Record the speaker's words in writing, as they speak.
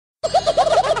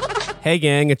Hey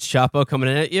gang, it's Chapo coming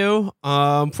in at you.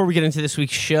 Before we get into this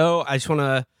week's show, I just want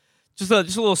to just a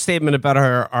little statement about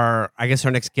our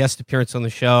next guest appearance on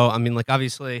the show. I mean, like,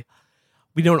 obviously,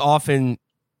 we don't often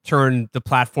turn the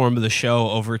platform of the show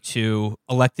over to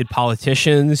elected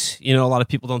politicians. You know, a lot of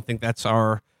people don't think that's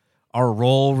our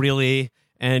role, really.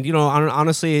 And, you know,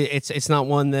 honestly, it's not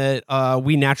one that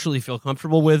we naturally feel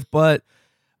comfortable with. But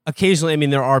occasionally, I mean,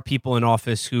 there are people in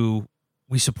office who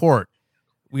we support.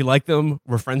 We like them.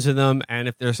 We're friends with them. And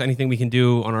if there's anything we can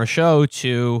do on our show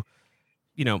to,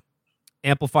 you know,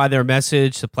 amplify their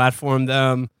message, to platform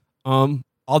them,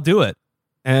 I'll do it.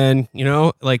 And, you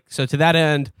know, like, so to that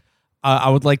end, I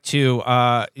would like to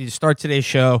start today's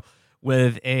show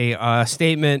with a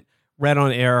statement read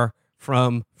on air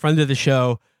from friend of the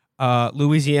show,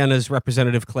 Louisiana's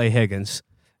Representative Clay Higgins.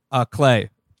 Clay,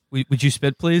 would you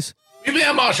spit, please? We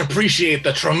very much appreciate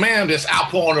the tremendous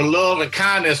outpouring of love and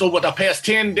kindness over the past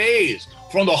 10 days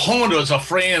from the hundreds of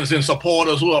friends and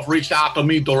supporters who have reached out to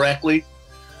me directly.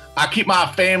 I keep my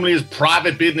family's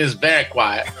private business very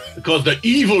quiet because the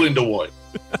evil in the world.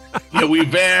 You know, we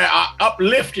very are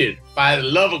uplifted by the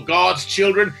love of God's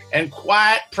children, and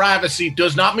quiet privacy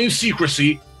does not mean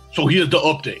secrecy. So here's the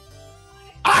update.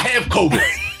 I have COVID.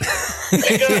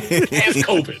 Nigga has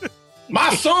COVID.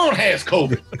 My son has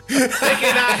COVID. Becky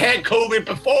and I had COVID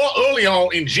early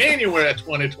on in January of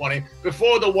 2020,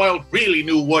 before the world really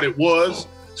knew what it was.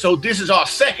 So this is our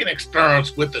second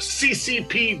experience with the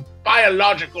CCP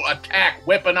biological attack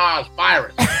weaponized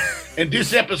virus. And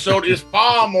this episode is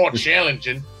far more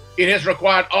challenging. It has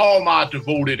required all my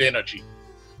devoted energy.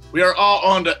 We are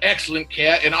all under excellent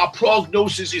care and our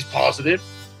prognosis is positive.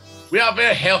 We are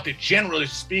very healthy, generally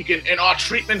speaking, and our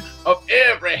treatment of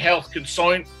every health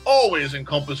concern always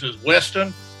encompasses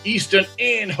Western, Eastern,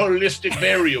 and holistic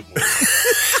variables.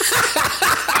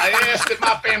 I ask that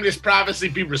my family's privacy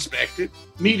be respected.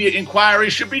 Media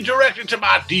inquiries should be directed to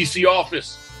my D.C.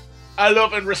 office. I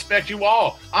love and respect you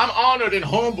all. I'm honored and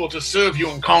humbled to serve you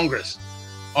in Congress.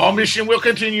 Our mission will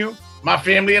continue. My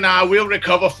family and I will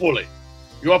recover fully.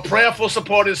 Your prayerful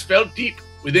support is felt deep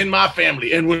within my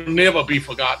family and will never be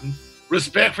forgotten.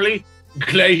 Respectfully,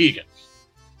 Clay Higgins.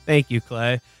 Thank you,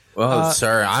 Clay. Well,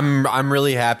 sir, I'm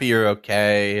really happy you're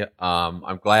okay.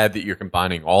 I'm glad that you're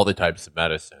combining all the types of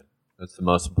medicine. That's the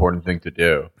most important thing to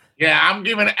do. Yeah, I'm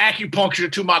giving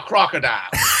acupuncture to my crocodile.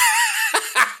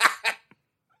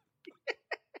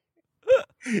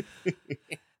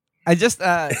 I just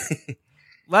a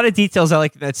lot of details I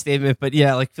like in that statement, but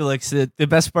yeah, like Felix, the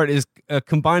best part is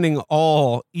combining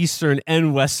all Eastern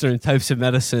and Western types of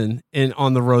medicine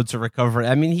on the road to recovery.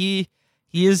 I mean, he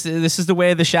is. This is the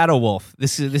way of the shadow wolf.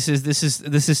 This is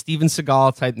Steven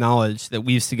Seagal type knowledge that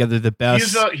weaves together the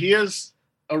best. He is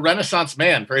a Renaissance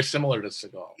man, very similar to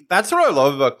Seagal. That's what I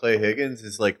love about Clay Higgins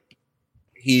is like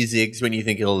he zigs when you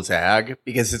think he'll zag,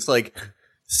 because it's like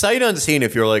sight unseen.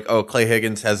 If you're like, oh, Clay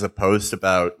Higgins has a post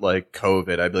about like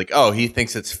COVID, I'd be like, oh, he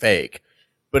thinks it's fake.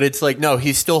 But it's like, no,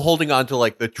 he's still holding on to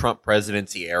like the Trump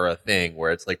presidency era thing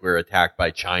where it's like we're attacked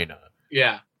by China.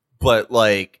 Yeah. But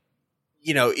like,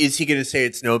 you know, is he going to say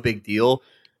it's no big deal?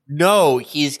 No,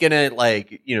 he's going to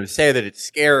like, you know, say that it's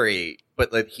scary,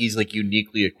 but that he's like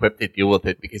uniquely equipped to deal with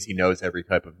it because he knows every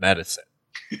type of medicine.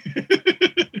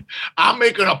 I'm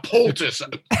making a poultice.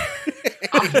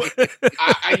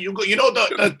 You know,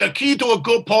 the key to a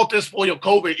good poultice for your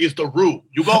COVID is the roux.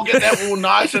 You go get that roux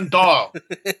nice and dark.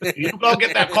 You go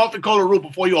get that coffee color roux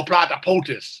before you apply the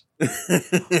poultice. Then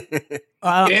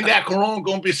that Corona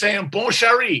gonna be saying bon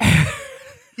cherie.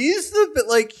 We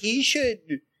should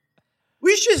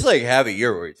just like have a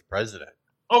year where he's president.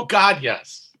 Oh God,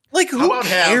 yes. Like who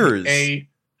cares?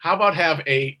 How about have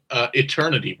a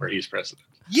eternity where he's president?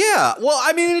 Yeah, well,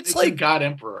 I mean, it's like God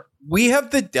Emperor. We have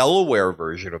the Delaware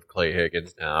version of Clay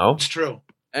Higgins now. It's true.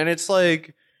 And it's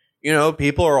like, you know,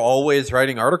 people are always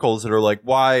writing articles that are like,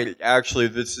 why actually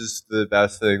this is the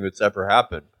best thing that's ever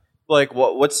happened. Like,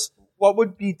 what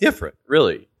would be different,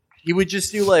 really? He would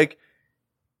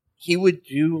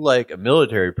do a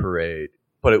military parade,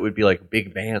 but it would be like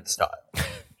big band style.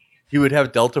 He would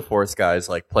have Delta Force guys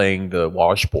like playing the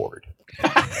washboard.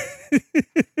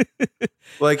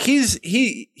 Like he's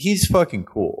fucking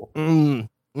cool.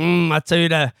 I tell you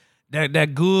that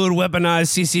good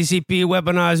weaponized CCCP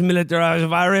weaponized militarized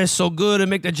virus so good it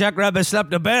make the jackrabbit slap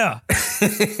the bear.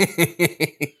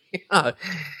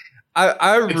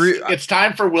 It's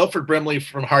time for Wilford Brimley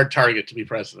from Hard Target to be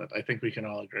president. I think we can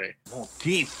all agree.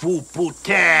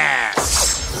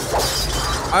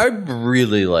 I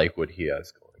really like what he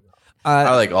has going on.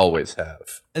 I like always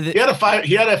have. He had a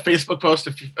Facebook post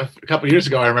a couple of years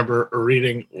ago. I remember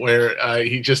reading where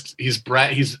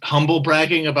he's humble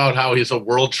bragging about how he's a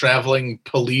world traveling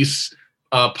police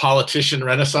politician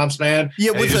renaissance man.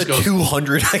 Yeah, with a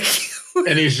 200 IQ.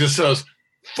 And he just says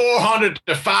 400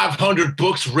 to 500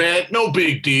 books read, no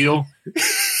big deal.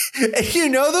 You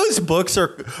know, those books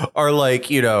are like,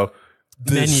 you know,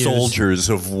 the Menus. soldiers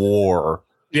of war.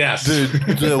 Yes.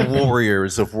 The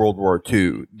warriors of World War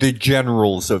II, the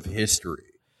generals of history,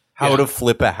 how to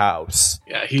flip a house.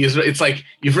 Yeah, it's like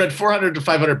you've read 400 to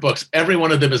 500 books. Every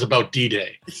one of them is about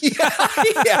D-Day.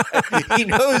 Yeah. He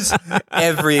knows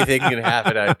everything can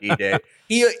happen on D-Day.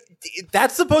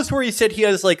 That's the post where he said he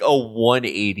has like a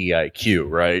 180 IQ,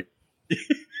 right?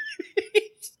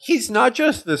 He's not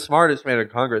just the smartest man in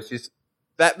Congress.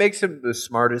 That makes him the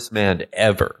smartest man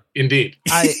ever. Indeed.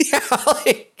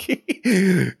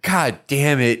 God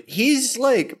damn it. He's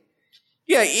like,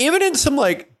 yeah, even in some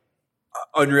like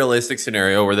unrealistic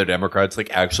scenario where the Democrats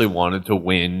like actually wanted to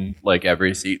win like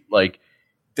every seat, like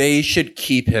they should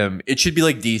keep him. It should be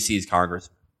like DC's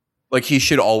congressman. Like he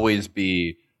should always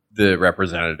be the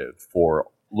representative for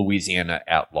Louisiana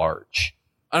at large.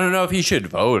 I don't know if he should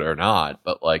vote or not,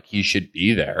 but like he should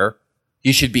be there.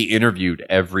 He should be interviewed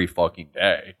every fucking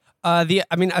day.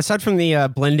 Aside from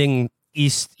the blending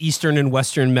Eastern and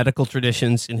Western medical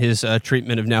traditions in his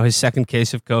treatment of now his second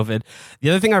case of COVID, the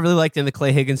other thing I really liked in the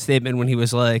Clay Higgins statement when he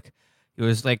was like,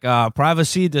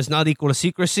 privacy does not equal to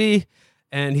secrecy.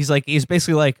 And he's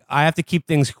basically like, I have to keep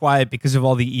things quiet because of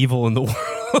all the evil in the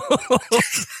world.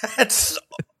 That's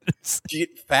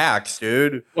facts,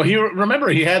 dude. Well,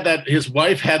 his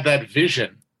wife had that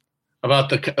vision about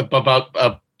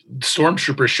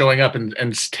stormtroopers showing up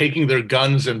and taking their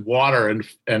guns and water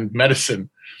and medicine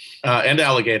and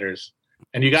alligators.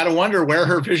 And you got to wonder where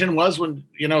her vision was when,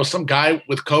 you know, some guy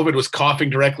with COVID was coughing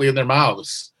directly in their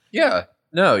mouths. Yeah.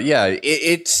 No, yeah.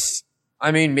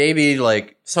 I mean, maybe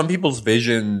like some people's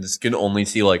visions can only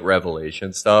see like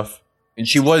Revelation stuff. And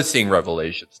she was seeing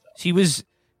Revelation stuff. She was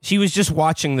just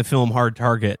watching the film Hard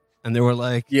Target. And they were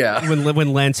like, yeah,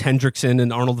 when Lance Hendrickson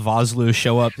and Arnold Vosloo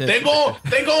show up, they go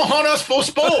hunt us for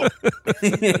sport.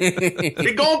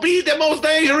 It's gonna be the most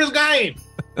dangerous game.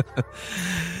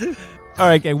 All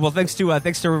right, gang. Well, thanks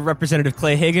to Representative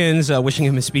Clay Higgins. Wishing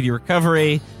him a speedy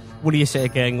recovery. What do you say,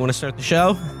 gang? Want to start the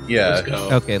show? Yeah. Let's go.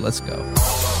 Okay, let's go.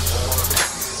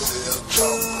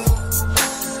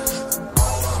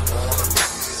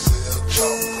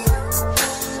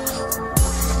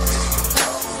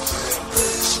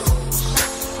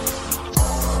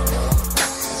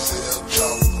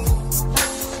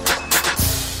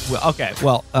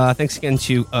 Thanks again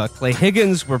to Clay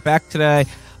Higgins. We're back today.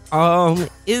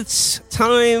 It's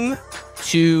time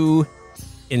to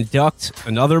induct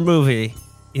another movie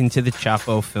into the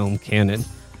Chapo film canon.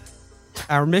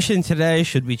 Our mission today,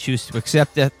 should we choose to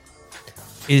accept it,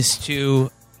 is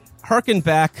to harken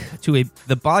back to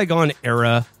the bygone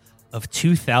era of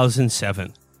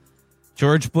 2007.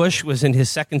 George Bush was in his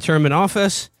second term in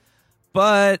office,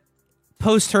 but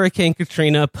post-Hurricane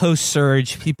Katrina,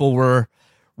 post-surge, people were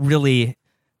really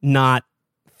not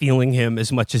feeling him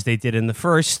as much as they did in the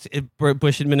first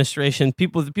Bush administration.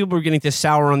 People were getting to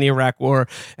sour on the Iraq War,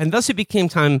 and thus it became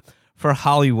time for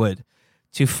Hollywood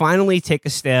to finally take a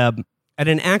stab at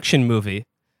an action movie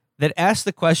that asked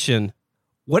the question,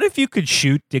 what if you could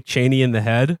shoot Dick Cheney in the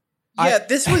head? Yeah,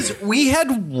 we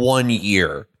had 1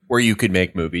 year where you could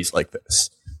make movies like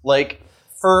this. Like,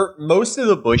 for most of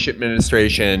the Bush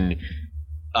administration,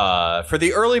 for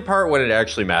the early part when it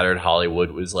actually mattered,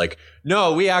 Hollywood was like,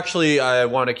 no, we actually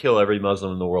want to kill every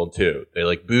Muslim in the world too. They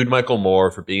like booed Michael Moore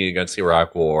for being against the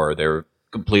Iraq War. They were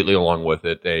completely along with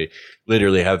it. They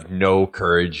literally have no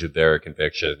courage of their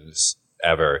convictions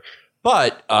ever.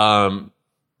 But,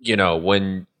 you know,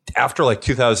 when after like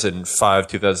 2005,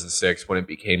 2006, when it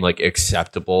became like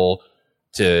acceptable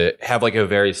to have like a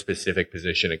very specific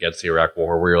position against the Iraq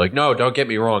War where you're like, no, don't get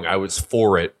me wrong. I was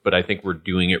for it, but I think we're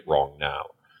doing it wrong now.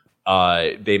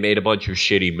 They made a bunch of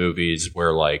shitty movies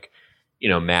where like, you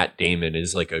know, Matt Damon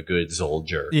is like a good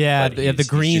soldier. Yeah, the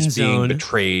Green he's just Zone. being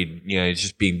betrayed. Yeah, he's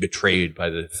just being betrayed by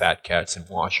the fat cats in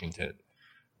Washington.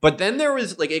 But then there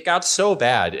was like, it got so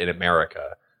bad in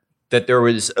America that there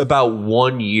was about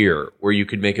 1 year where you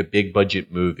could make a big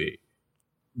budget movie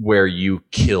where you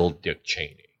killed Dick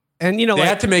Cheney. And you know, they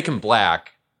had to make him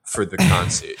black for the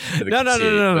conceit. No.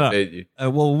 Dick Cheney.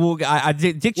 Well,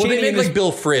 they made like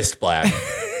Bill Frist black.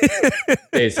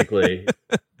 Basically,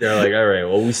 they're like, all right,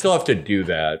 well, we still have to do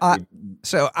that.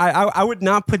 So I would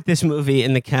not put this movie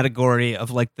in the category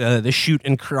of like the shoot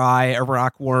and cry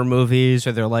Iraq War movies,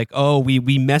 or they're like, oh,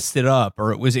 we messed it up,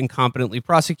 or it was incompetently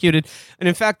prosecuted. And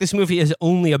in fact, this movie is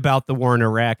only about the war in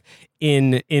Iraq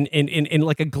in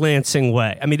like a glancing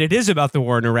way. I mean, it is about the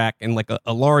war in Iraq in like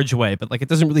a large way, but like it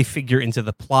doesn't really figure into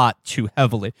the plot too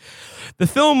heavily. The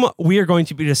film we are going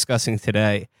to be discussing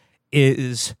today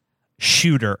is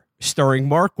Shooter, starring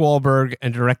Mark Wahlberg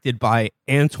and directed by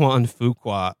Antoine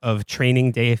Fuqua of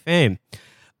Training Day fame.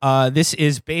 This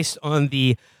is based on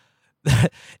the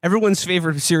everyone's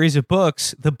favorite series of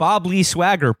books, the Bob Lee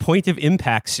Swagger Point of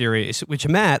Impact series, which,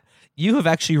 Matt, you have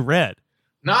actually read.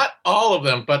 Not all of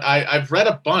them, but I've read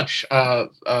a bunch.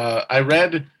 I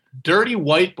read Dirty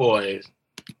White Boy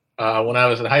when I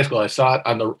was in high school. I saw it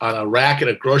on a rack at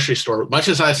a grocery store, much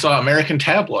as I saw American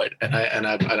Tabloid, and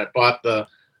I bought the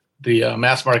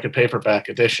mass market paperback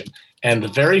edition. And the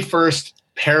very first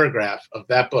paragraph of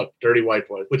that book, Dirty White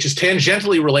Boy, which is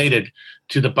tangentially related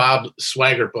to the Bob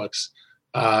Swagger books,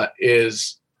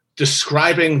 is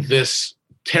describing this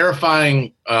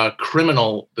terrifying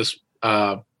criminal, this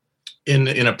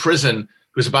in a prison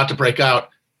who's about to break out,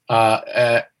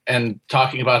 and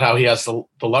talking about how he has the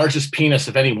largest penis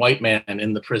of any white man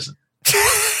in the prison.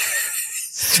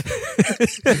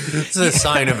 It's a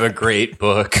sign of a great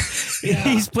book. Yeah.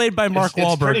 He's played by Mark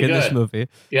Wahlberg in this movie.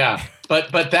 Yeah,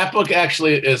 but that book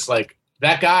actually is like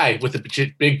that guy with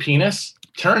the big penis.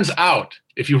 Turns out,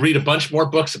 if you read a bunch more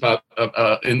books about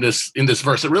in this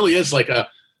verse, it really is like a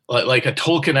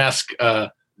Tolkien-esque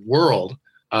world.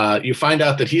 You find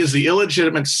out that he is the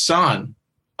illegitimate son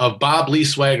of Bob Lee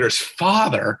Swagger's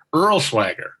father, Earl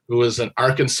Swagger, who was an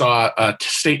Arkansas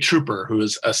state trooper who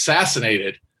was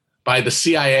assassinated by the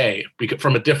CIA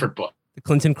from a different book. The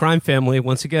Clinton crime family,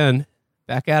 once again,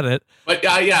 back at it.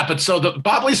 But so the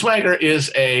Bob Lee Swagger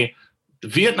is a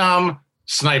Vietnam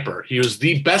sniper. He was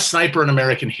the best sniper in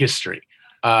American history.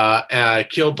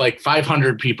 Killed like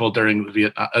 500 people during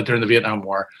the Vietnam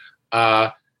War.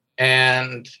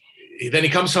 And then he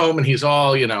comes home and he's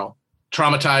all,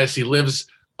 traumatized. He lives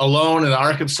alone in the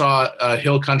Arkansas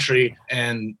hill country,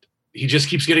 and he just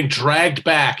keeps getting dragged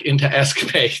back into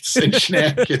escapades and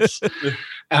shenanigans.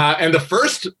 And the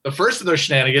first of those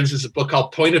shenanigans is a book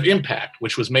called Point of Impact,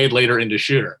 which was made later into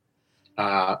Shooter.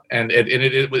 And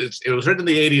it was written in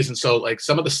the 80s, and so like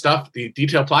some of the stuff, the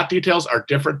plot details are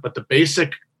different, but the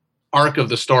basic arc of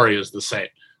the story is the same.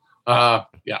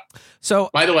 Yeah. So,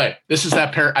 by the way, this is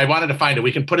that I wanted to find it.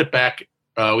 We can put it back.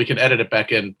 We can edit it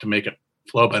back in to make it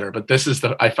flow better. But this is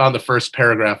I found the first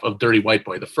paragraph of Dirty White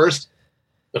Boy. The first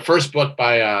book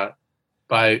by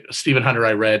Stephen Hunter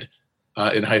I read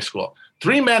in high school.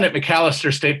 3 men at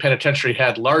McAllister State Penitentiary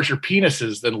had larger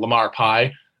penises than Lamar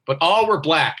Pye, but all were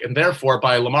black, and therefore,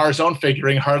 by Lamar's own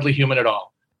figuring, hardly human at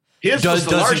all. His was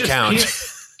the largest count.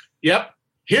 Yep.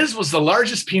 His was the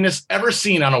largest penis ever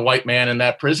seen on a white man in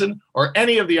that prison, or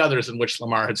any of the others in which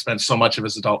Lamar had spent so much of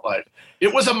his adult life.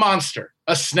 It was a monster,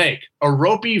 a snake, a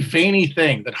ropey, veiny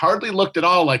thing that hardly looked at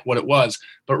all like what it was,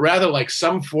 but rather like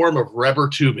some form of rubber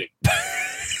tubing.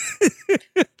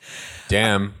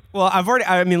 Damn. Well, the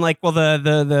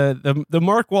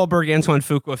Mark Wahlberg Antoine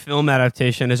Fuqua film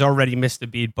adaptation has already missed a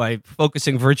beat by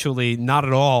focusing virtually not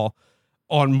at all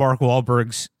on Mark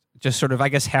Wahlberg's just sort of, I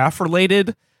guess, half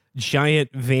related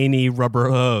giant veiny rubber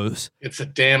hose. It's a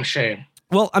damn shame.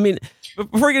 Well, I mean,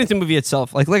 before we get into the movie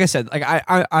itself, like I said, like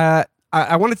I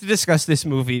wanted to discuss this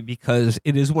movie because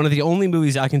it is one of the only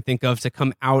movies I can think of to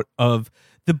come out of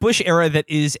the Bush era that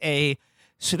is a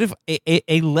sort of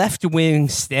a left-wing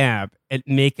stab at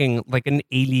making like an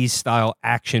 80s style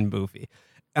action movie.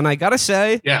 And I gotta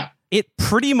say, yeah, it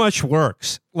pretty much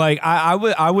works. Like I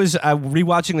was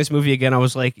rewatching this movie again. I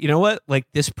was like, you know what? Like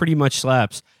this pretty much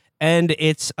slaps. And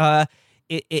it's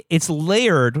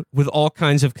layered with all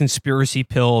kinds of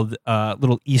conspiracy-pilled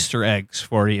little Easter eggs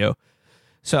for you.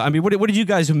 So, I mean, what did you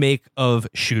guys make of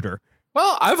Shooter?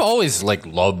 Well, I've always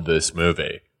loved this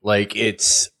movie. Like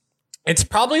it's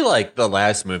probably like the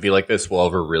last movie like this we'll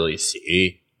ever really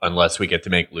see, unless we get to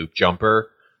make Loop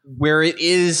Jumper, where it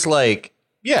is like,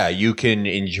 yeah, you can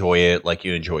enjoy it like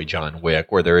you enjoy John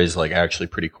Wick, where there is like actually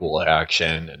pretty cool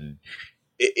action, and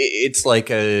it's like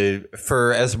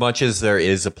for as much as there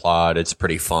is a plot, it's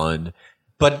pretty fun.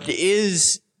 But it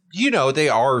is, they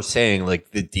are saying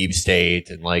like the deep state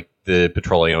and like the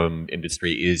petroleum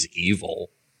industry is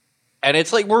evil. And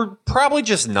it's like, we're probably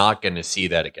just not going to see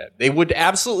that again. They would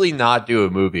absolutely not do a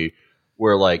movie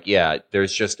where like, yeah,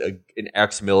 there's just an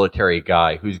ex-military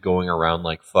guy who's going around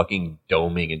like fucking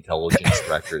doming intelligence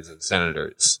directors and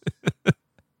senators.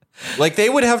 Like they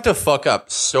would have to fuck up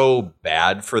so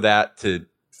bad for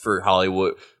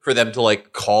Hollywood, for them to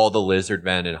like call the Lizard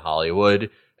Men in Hollywood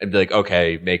and be like,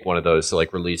 okay, make one of those to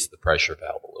like release the pressure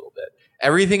valve a little bit.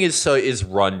 Everything is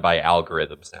run by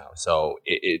algorithms now, so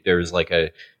there's like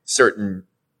a certain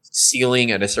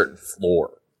ceiling and a certain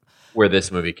floor where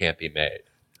this movie can't be made.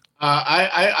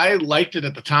 I liked it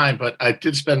at the time, but I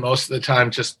did spend most of the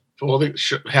time just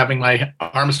having my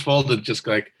arms folded, just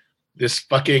like this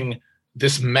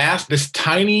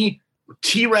tiny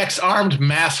T-Rex armed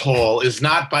masshole is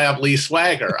not Bob Lee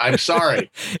Swagger. I'm sorry.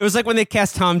 It was like when they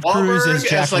cast Tom Cruise as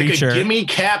Jack Reacher. A gimme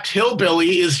capped hillbilly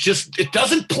it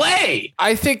doesn't play.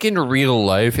 I think in real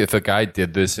life, if a guy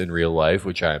did this in real life,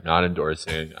 which I am not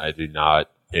endorsing, I do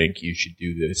not think you should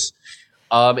do this.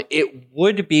 It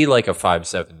would be like a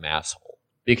 5'7" masshole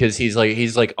because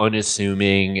he's like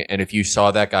unassuming, and if you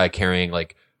saw that guy carrying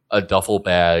like a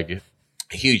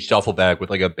huge duffel bag with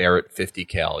like a Barrett 50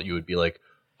 cal, you would be like,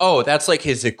 oh, that's like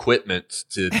his equipment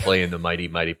to play in the Mighty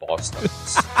Mighty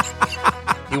Bosstones.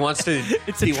 He wants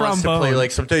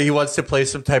to play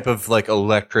some type of like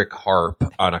electric harp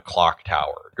on a clock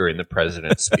tower during the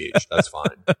president's speech. That's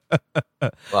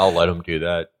fine. I'll let him do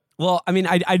that. Well, I mean,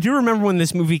 I do remember when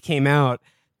this movie came out.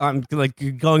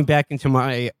 Like going back into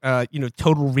my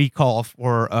total recall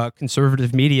for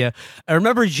conservative media. I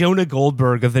remember Jonah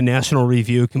Goldberg of the National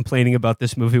Review complaining about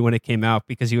this movie when it came out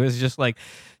because he was just like,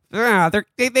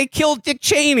 they killed Dick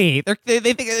Cheney. They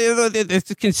think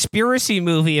it's a conspiracy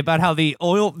movie about how the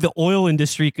oil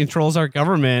industry controls our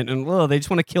government, and they just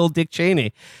want to kill Dick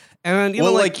Cheney. And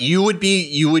you would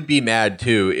be mad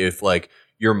too if like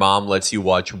your mom lets you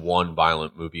watch one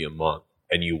violent movie a month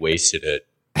and you wasted it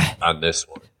on this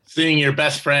one. Seeing your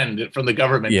best friend from the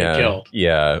government get killed.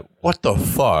 Yeah. What the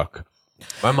fuck?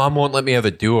 My mom won't let me have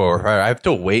a do-over. I have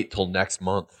to wait till next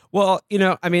month. Well,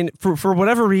 I mean, for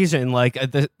whatever reason, like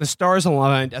the stars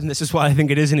aligned, and this is why I think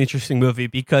it is an interesting movie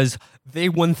because they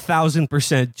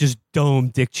 1,000% just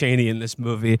domed Dick Cheney in this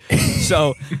movie.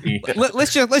 So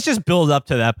let's just build up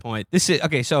to that point. This is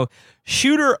okay. So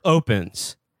Shooter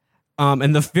opens,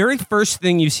 and the very first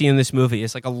thing you see in this movie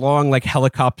is like a long like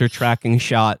helicopter tracking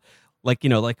shot, like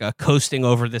coasting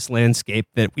over this landscape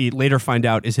that we later find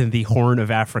out is in the Horn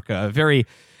of Africa, a very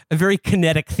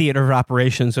kinetic theater of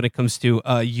operations when it comes to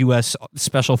U.S.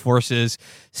 Special Forces,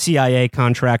 CIA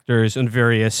contractors, and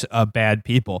various bad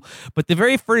people. But the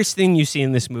very first thing you see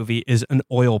in this movie is an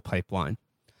oil pipeline.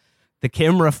 The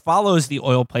camera follows the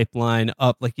oil pipeline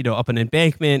up an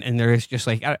embankment, and there's just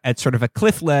like at sort of a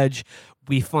cliff ledge,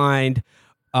 we find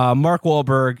Mark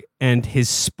Wahlberg and his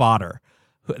spotter.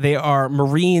 They are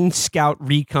Marine Scout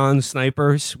Recon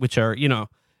snipers, which are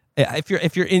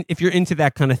if you're into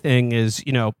that kind of thing, is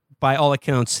by all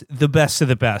accounts the best of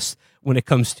the best when it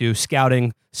comes to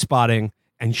scouting, spotting,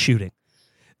 and shooting.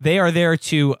 They are there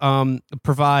to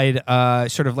provide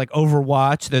sort of like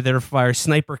Overwatch. They're there to provide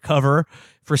sniper cover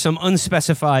for some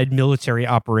unspecified military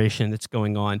operation that's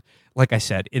going on. Like I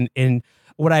said, in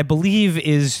what I believe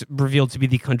is revealed to be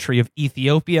the country of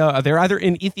Ethiopia. They're either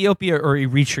in Ethiopia or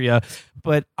Eritrea,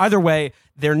 but either way,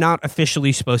 they're not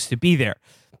officially supposed to be there.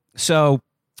 So,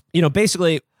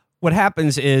 basically what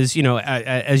happens is,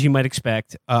 as you might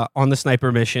expect, on the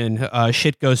sniper mission,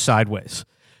 shit goes sideways.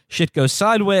 Shit goes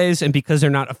sideways, and because they're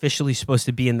not officially supposed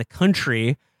to be in the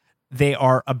country, they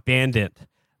are abandoned.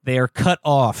 They are cut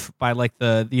off by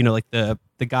the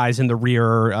guys in the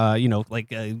rear,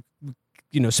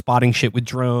 spotting shit with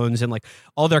drones, and like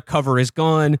all their cover is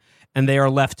gone, and they are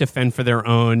left to fend for their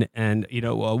own and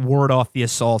ward off the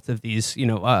assault of these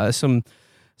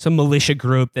some militia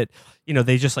group that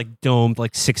they just like domed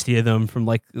like 60 of them from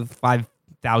like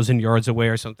 5,000 yards away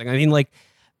or something. I mean, like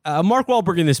Mark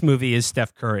Wahlberg in this movie is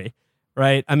Steph Curry,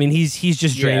 right? I mean, he's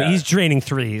just draining. He's draining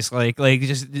threes, like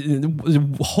just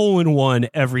hole in one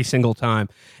every single time.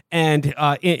 And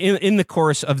in the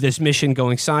course of this mission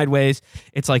going sideways,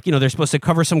 it's like they're supposed to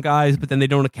cover some guys, but then they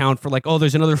don't account for like, oh,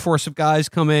 there's another force of guys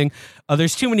coming.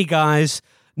 There's too many guys.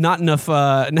 Not enough.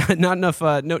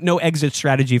 No exit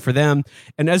strategy for them.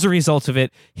 And as a result of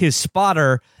it, his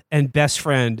spotter and best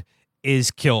friend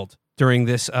is killed during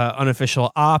this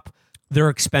unofficial op. They're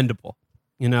expendable.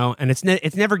 And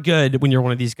it's never good when you're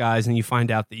one of these guys and you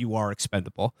find out that you are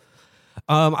expendable.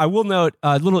 I will note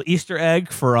a little Easter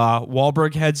egg for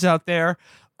Wahlberg heads out there.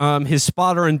 His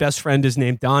spotter and best friend is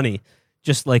named Donnie,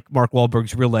 just like Mark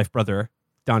Wahlberg's real life brother,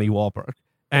 Donnie Wahlberg.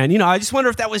 And I just wonder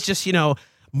if that was just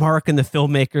Mark and the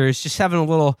filmmakers just having a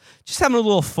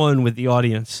little fun with the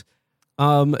audience.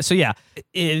 So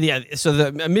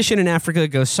the mission in Africa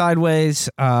goes sideways.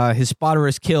 His spotter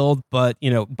is killed, but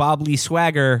Bob Lee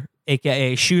Swagger,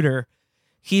 aka Shooter,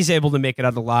 he's able to make it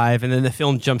out alive, and then the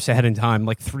film jumps ahead in time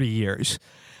like 3 years.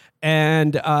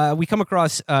 And we come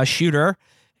across Shooter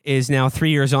is now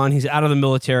 3 years on. He's out of the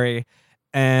military,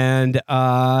 and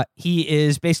he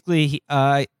is basically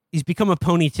he's become a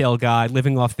ponytail guy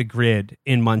living off the grid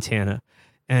in Montana.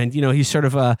 And he's sort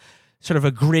of a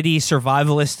gritty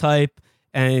survivalist type,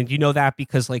 and that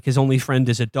because like his only friend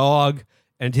is a dog,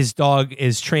 and his dog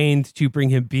is trained to bring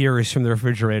him beers from the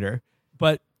refrigerator.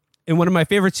 But in one of my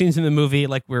favorite scenes in the movie,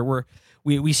 like where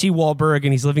we see Wahlberg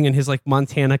and he's living in his like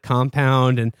Montana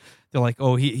compound, and they're like,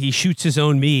 oh, he shoots his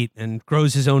own meat and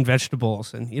grows his own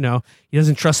vegetables, and he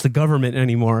doesn't trust the government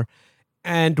anymore.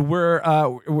 And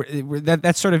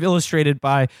that's sort of illustrated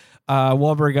by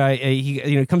Wahlberg.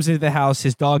 He comes into the house,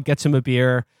 his dog gets him a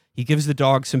beer, he gives the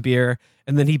dog some beer,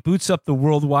 and then he boots up the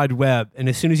World Wide Web. And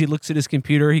as soon as he looks at his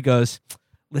computer, he goes,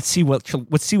 let's see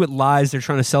what lies they're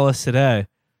trying to sell us today.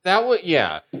 That would,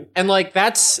 yeah. And like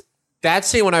that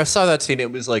scene, when I saw that scene,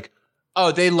 it was like,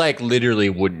 oh, they like literally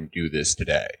wouldn't do this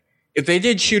today. If they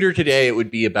did Shooter today, it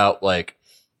would be about like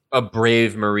a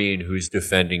brave Marine who's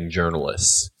defending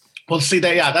journalists. Well, see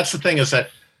that's the thing is that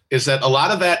a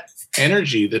lot of that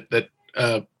energy that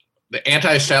the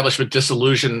anti-establishment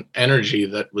disillusion energy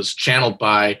that was channeled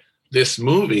by this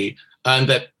movie, and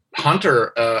that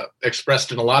Hunter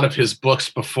expressed in a lot of his books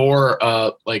before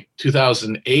like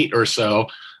 2008 or so,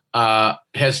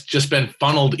 has just been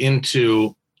funneled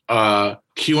into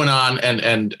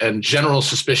QAnon and general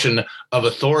suspicion of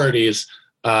authorities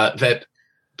that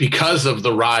because of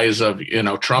the rise of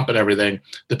Trump and everything,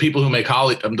 the people who make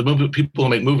people who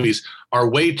make movies are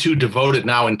way too devoted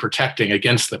now in protecting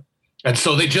against them, and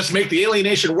so they just make the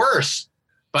alienation worse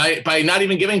by not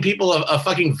even giving people a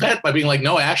fucking vent, by being like,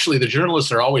 no, actually, the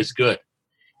journalists are always good.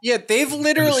 Yeah, they've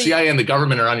literally... The CIA and the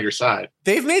government are on your side.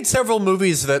 They've made several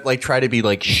movies that like try to be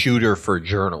like Shooter for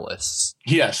journalists.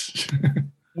 Yes.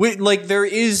 Like there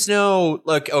is no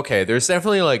like, okay, there's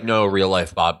definitely like no real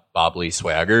life Bob Lee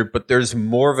Swagger, but there's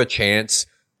more of a chance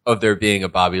of there being a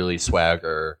Bobby Lee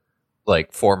Swagger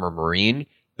like former Marine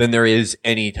than there is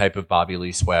any type of Bobby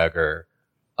Lee Swagger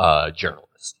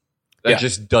journalist. That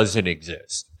just doesn't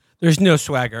exist. There's no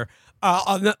swagger.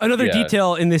 Another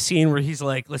detail in this scene where he's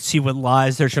like, let's see what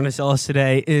lies they're trying to sell us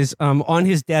today is on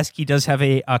his desk, he does have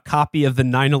a copy of the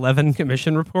 9/11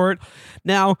 Commission report.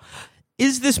 Now,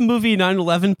 is this movie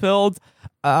 9/11 pilled?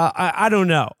 I don't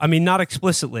know. I mean, not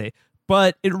explicitly,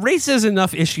 but it raises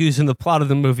enough issues in the plot of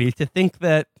the movie to think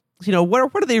that,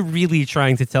 what are they really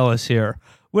trying to tell us here?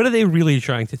 What are they really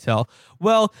trying to tell?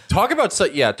 Well, talk about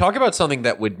something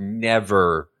that would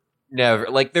never,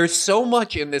 like there's so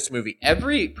much in this movie.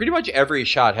 Pretty much every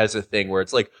shot has a thing where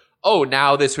it's like, oh,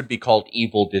 now this would be called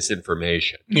evil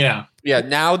disinformation. Yeah. Yeah.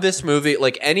 Now this movie,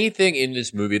 like anything in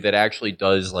this movie that actually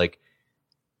does like,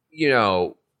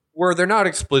 where they're not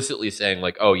explicitly saying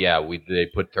like, oh yeah, they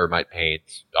put termite paint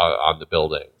on the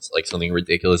buildings, like something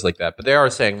ridiculous like that. But they are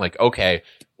saying like, okay,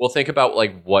 well, think about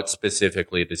like what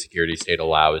specifically the security state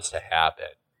allows to happen.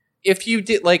 If you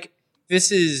did like,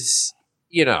 this is,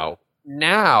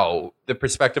 now the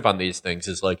perspective on these things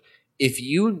is like, if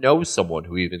you know someone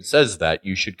who even says that,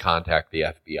 you should contact the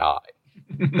FBI.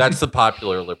 That's the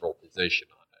popular liberal position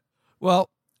on it. Well,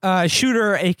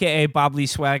 Shooter, aka Bob Lee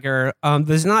Swagger,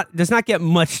 does not get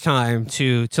much time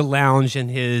to lounge in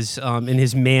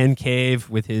his man cave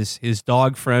with his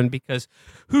dog friend, because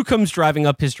who comes driving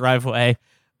up his driveway?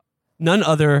 None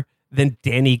other than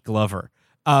Danny Glover.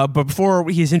 But before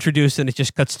he's introduced, and it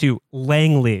just cuts to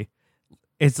Langley.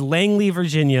 It's Langley,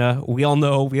 Virginia. We all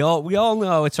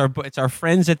know it's our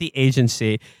friends at the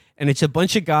agency, and it's a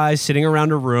bunch of guys sitting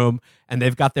around a room, and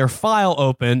they've got their file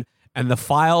open, and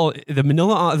the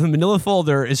manila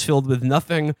folder is filled with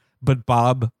nothing but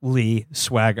Bob Lee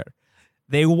Swagger.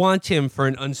 They want him for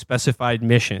an unspecified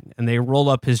mission, and they roll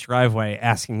up his driveway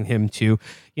asking him to,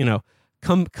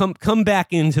 come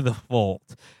back into the fold.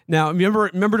 Now,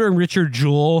 remember during Richard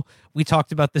Jewell, we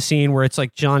talked about the scene where it's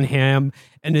like John Hamm,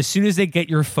 and as soon as they get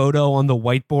your photo on the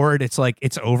whiteboard, it's like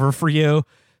it's over for you.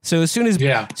 So as soon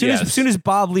as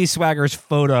Bob Lee Swagger's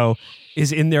photo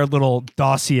is in their little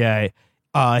dossier,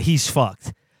 he's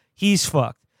fucked. He's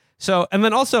fucked. So, and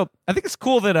then also, I think it's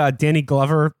cool that Danny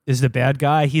Glover is the bad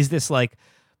guy. He's this like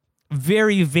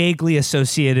very vaguely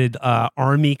associated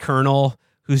army colonel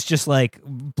who's just like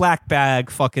black bag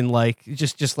fucking like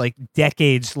just like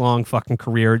decades long fucking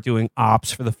career doing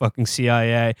ops for the fucking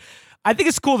CIA. I think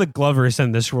it's cool that Glover is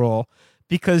in this role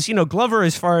because, Glover,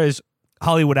 as far as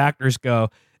Hollywood actors go,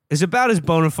 is about as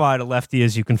bona fide a lefty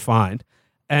as you can find.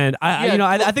 And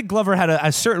I think Glover had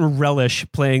a certain relish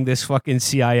playing this fucking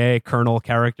CIA colonel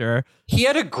character. He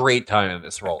had a great time in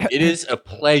this role. It is a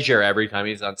pleasure every time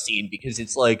he's on scene because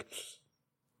it's like,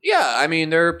 yeah, I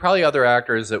mean, there are probably other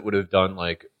actors that would have done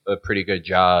like a pretty good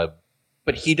job,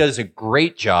 but he does a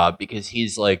great job because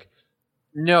he's like,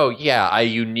 no, yeah, I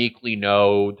uniquely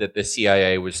know that the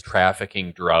CIA was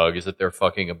trafficking drugs, that they're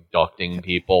fucking abducting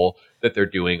people, that they're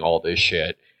doing all this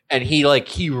shit. And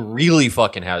he really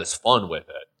fucking has fun with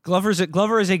it. Glover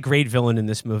is a great villain in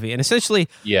this movie, and essentially,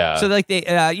 yeah. So like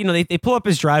they pull up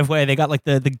his driveway. They got like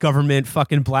the government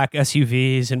fucking black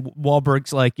SUVs, and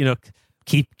Wahlberg's like,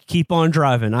 keep on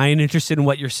driving. I ain't interested in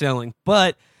what you're selling.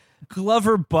 But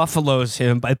Glover buffaloes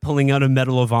him by pulling out a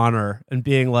Medal of Honor and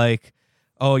being like,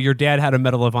 "Oh, your dad had a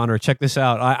Medal of Honor. Check this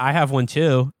out. I have one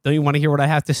too. Don't you want to hear what I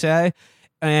have to say?"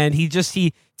 And he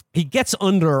gets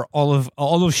under all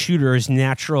of Shooter's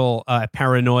natural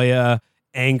paranoia,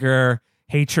 anger,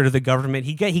 hatred of the government.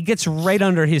 He gets right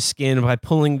under his skin by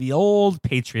pulling the old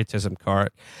patriotism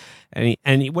card. And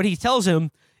what he tells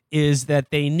him is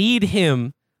that they need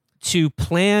him to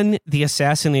plan the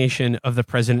assassination of the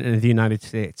president of the United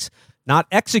States, not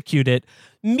execute it,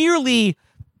 merely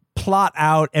plot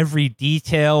out every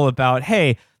detail about,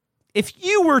 hey, if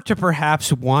you were to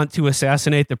perhaps want to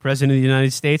assassinate the president of the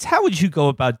United States, how would you go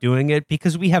about doing it?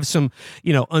 Because we have some,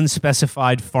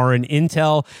 unspecified foreign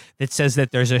intel that says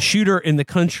that there's a shooter in the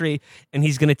country and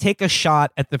he's going to take a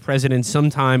shot at the president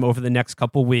sometime over the next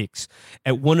couple weeks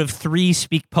at one of 3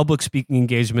 public speaking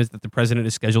engagements that the president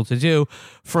is scheduled to do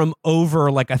from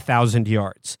over like 1,000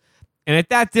 yards. And at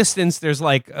that distance, there's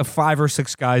like 5 or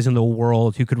 6 guys in the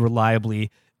world who could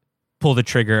reliably pull the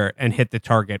trigger and hit the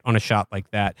target on a shot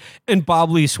like that. And Bob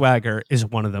Lee Swagger is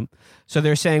one of them. So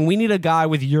they're saying, we need a guy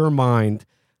with your mind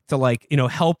to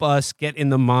help us get in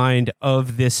the mind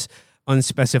of this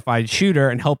unspecified shooter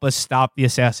and help us stop the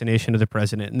assassination of the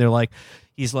president. And they're like,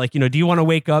 he's like, do you want to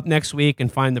wake up next week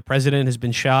and find the president has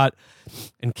been shot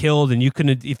and killed and you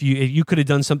couldn't, if you could have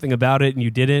done something about it and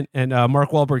you didn't. And Mark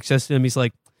Wahlberg says to him, he's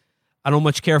like, I don't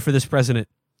much care for this president.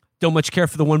 Don't much care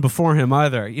for the one before him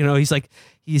either. He's like,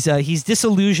 he's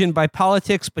disillusioned by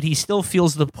politics, but he still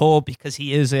feels the pull because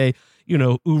he is a,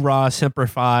 hoorah, semper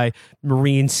fi,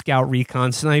 Marine Scout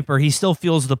recon sniper. He still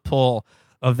feels the pull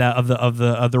of that, of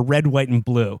the red, white, and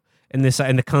blue, and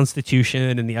the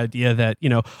Constitution, and the idea that,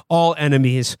 all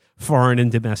enemies, foreign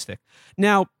and domestic.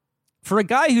 Now, for a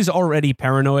guy who's already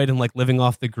paranoid and like living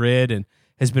off the grid and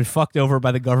has been fucked over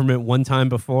by the government one time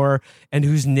before, and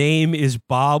whose name is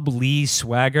Bob Lee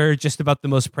Swagger, just about the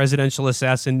most presidential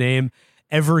assassin name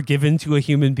ever given to a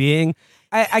human being,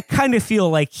 I kind of feel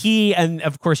like he, and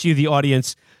of course you, the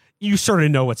audience, you sort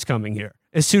of know what's coming here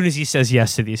as soon as he says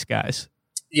yes to these guys.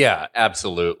 Yeah,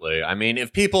 absolutely. I mean,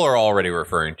 if people are already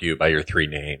referring to you by your 3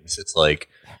 names, it's like,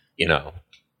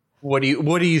 what do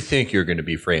you think you're going to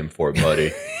be framed for,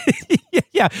 buddy?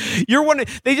 Yeah,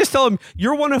 they just tell him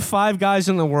you're one of 5 guys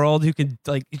in the world who can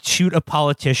like shoot a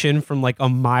politician from like a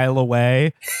mile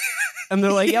away, and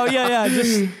they're like, oh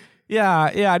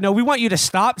yeah, no, we want you to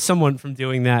stop someone from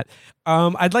doing that.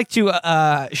 I'd like to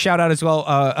shout out as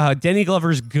well. Danny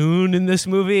Glover's goon in this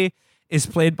movie is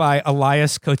played by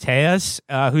Elias Koteas,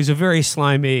 who's a very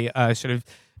slimy sort of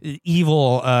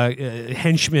evil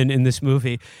henchman in this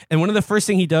movie. And one of the first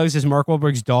thing he does is Mark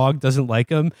Wahlberg's dog doesn't like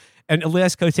him. And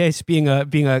Elias Koteas, being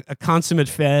a consummate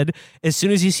Fed, as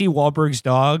soon as you see Wahlberg's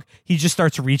dog, he just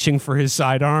starts reaching for his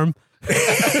sidearm.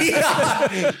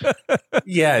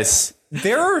 Yes.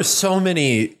 There are so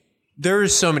many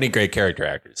great character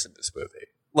actors in this movie.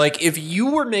 Like, if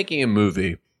you were making a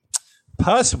movie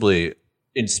possibly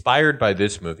inspired by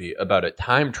this movie about a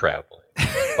time traveling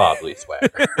Bob Lee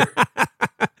Swagger,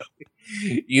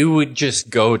 you would just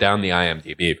go down the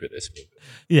IMDb for this movie.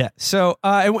 Yeah. So,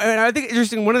 and I think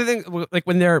interesting, one of the things, like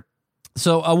when they're,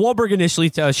 so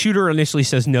Wahlberg Shooter initially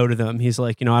says no to them. He's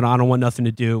like, I don't want nothing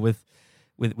to do with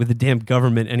the damn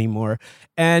government anymore.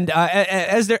 And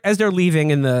as they're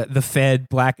leaving in the Fed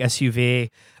black SUV,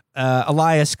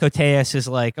 Elias Koteas is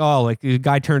like, oh, like the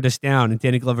guy turned us down. And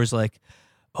Danny Glover's like,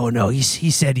 oh no, he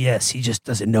said yes. He just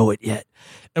doesn't know it yet.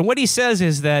 And what he says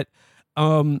is that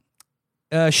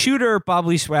Shooter Bob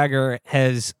Lee Swagger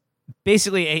has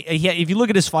basically, if you look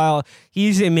at his file,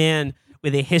 he's a man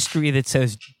with a history that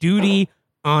says duty,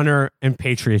 honor, and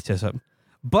patriotism.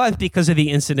 But because of the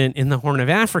incident in the Horn of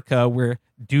Africa, where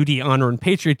duty, honor, and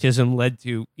patriotism led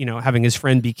to, having his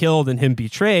friend be killed and him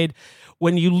betrayed,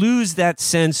 when you lose that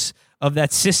sense of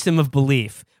that system of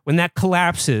belief, when that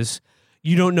collapses,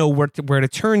 you don't know where to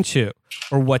turn to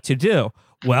or what to do.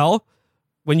 Well,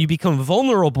 when you become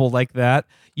vulnerable like that,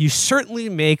 you certainly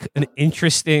make an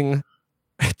interesting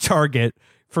target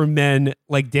for men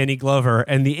like Danny Glover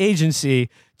and the agency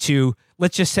to,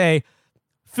 let's just say,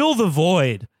 fill the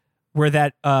void where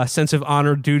that sense of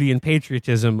honor, duty, and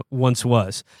patriotism once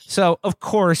was. So, of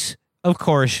course,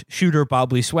 shooter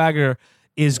Bob Lee Swagger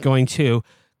is going to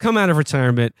come out of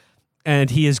retirement, and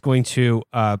he is going to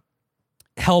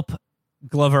help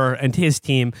Glover and his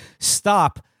team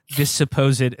stop this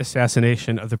supposed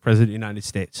assassination of the President of the United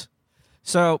States.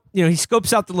 So, he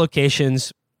scopes out the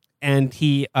locations, and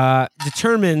he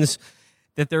determines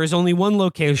that there is only one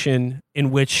location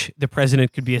in which the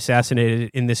president could be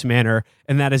assassinated in this manner,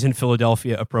 and that is in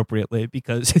Philadelphia, appropriately,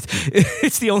 because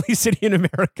it's the only city in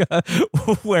America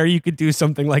where you could do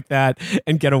something like that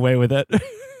and get away with it.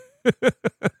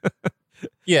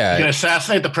 Yeah. You can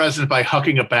assassinate the president by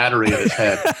hucking a battery at his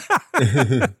head.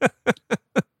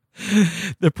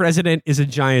 The president is a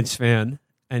Giants fan,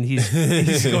 and he's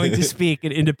going to speak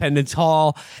at Independence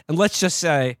Hall, and let's just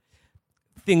say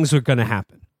things are going to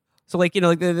happen. So,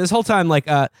 this whole time,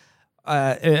 the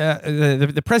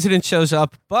president shows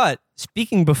up, but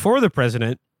speaking before the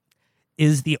president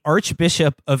is the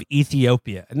Archbishop of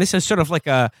Ethiopia, and this is sort of like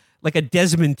a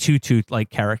Desmond Tutu like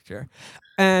character.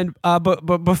 And but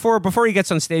before he gets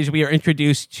on stage, we are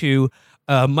introduced to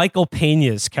Michael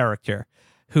Pena's character,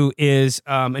 who is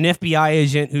an FBI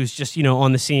agent who's just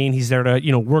on the scene. He's there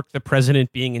to work the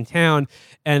president being in town,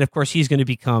 and of course he's going to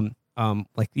become a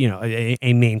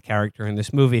main character in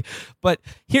this movie. But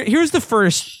here's the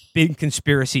first big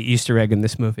conspiracy Easter egg in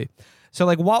this movie.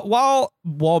 So while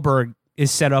Wahlberg is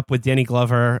set up with Danny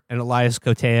Glover and Elias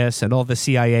Koteas and all the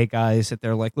CIA guys at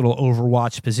their little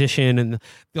Overwatch position, and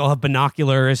they all have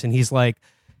binoculars, and he's like,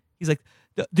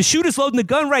 the shooter's loading the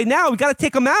gun right now. We got to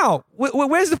take him out.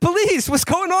 Where's the police? What's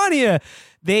going on here?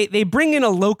 They bring in a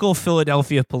local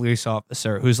Philadelphia police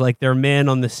officer who's their man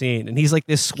on the scene. And he's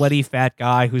this sweaty fat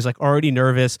guy who's already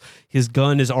nervous. His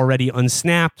gun is already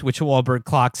unsnapped, which Wahlberg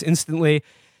clocks instantly.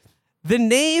 The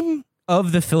name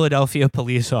of the Philadelphia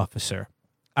police officer,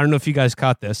 I don't know if you guys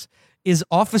caught this, is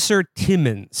Officer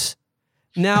Timmons.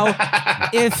 Now,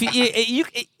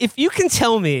 if you can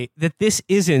tell me that this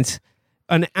isn't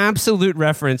an absolute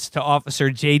reference to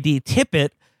Officer J.D.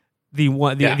 Tippit,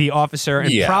 the officer,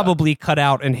 and probably cut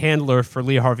out and handler for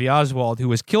Lee Harvey Oswald, who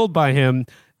was killed by him,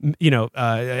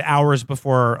 hours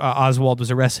before Oswald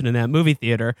was arrested in that movie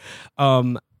theater.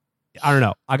 I don't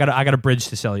know. I got a bridge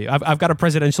to sell you. I've got a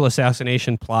presidential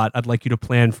assassination plot I'd like you to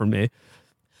plan for me.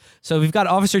 So we've got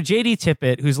Officer J.D.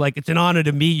 Tippit, who's it's an honor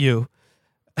to meet you.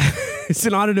 It's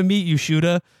an honor to meet you,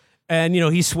 shooter. And,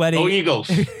 he's sweaty. Go Eagles.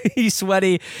 He's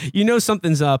sweaty.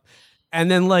 Something's up. And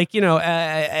then,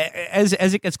 as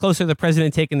it gets closer to the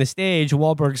president taking the stage,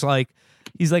 Wahlberg's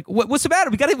he's like, what's the matter?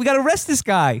 We got to arrest this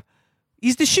guy.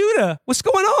 He's the shooter. What's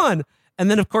going on? And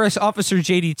then, of course, Officer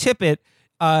J.D. Tippit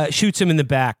shoots him in the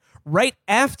back right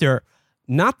after,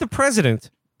 not the president,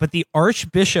 but the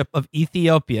Archbishop of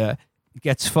Ethiopia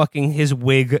gets fucking his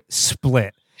wig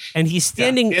split. And he's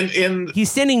standing he's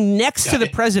standing next to the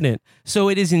president. So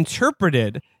it is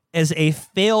interpreted as a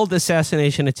failed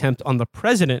assassination attempt on the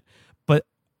president. But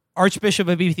Archbishop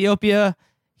of Ethiopia,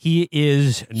 he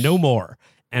is no more.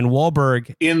 And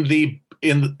Wahlberg, in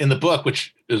the book,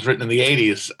 which is written in the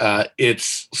 80s,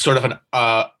 it's sort of an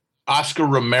Oscar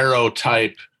Romero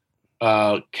type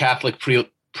Catholic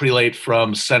prelate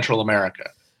from Central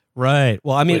America. Right.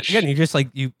 Well, I mean, again, you just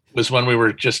was when we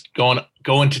were just going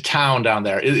to town down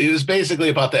there. It was basically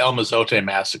about the El Mozote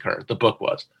massacre. The book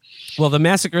was. Well, the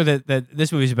massacre that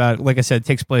this movie's about, like I said,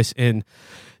 takes place in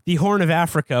the Horn of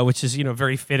Africa, which is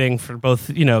very fitting for both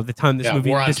the time this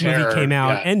movie came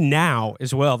out and now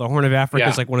as well. The Horn of Africa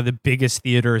is one of the biggest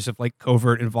theaters of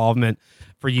covert involvement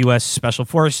for U.S. Special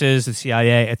Forces, the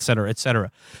CIA, et cetera, et cetera.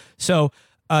 So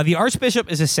the Archbishop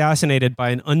is assassinated by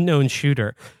an unknown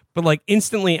shooter. But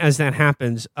instantly as that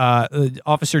happens,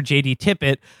 Officer J.D.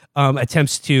 Tippit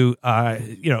attempts to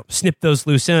snip those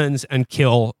loose ends and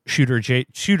kill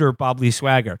shooter Bob Lee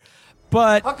Swagger.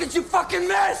 But how could you fucking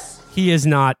miss? He is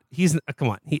not. Come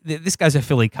on. This guy's a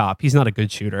Philly cop. He's not a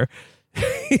good shooter.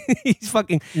 He's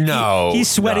fucking He's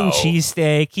sweating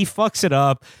cheesesteak. He fucks it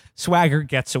up. Swagger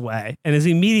gets away and is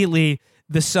immediately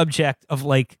the subject of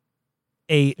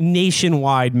a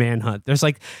nationwide manhunt. There's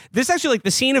actually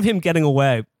the scene of him getting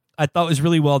away, I thought was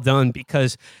really well done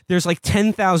because there's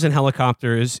 10,000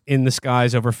 helicopters in the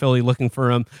skies over Philly looking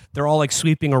for him. They're all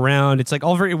sweeping around. It's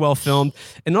all very well filmed.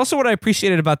 And also what I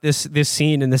appreciated about this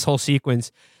scene and this whole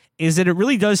sequence is that it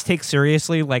really does take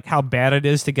seriously how bad it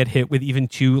is to get hit with even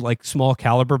 2 small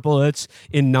caliber bullets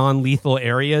in non-lethal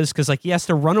areas. Cause he has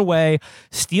to run away,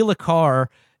 steal a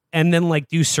car, and then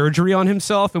do surgery on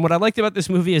himself. And what I liked about this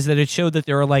movie is that it showed that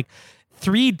there are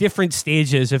 3 different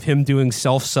stages of him doing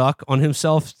self-suck on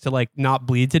himself to like not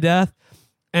bleed to death.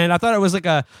 And I thought it was like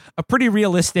a pretty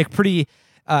realistic, pretty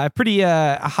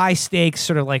high stakes,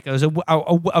 sort of like it was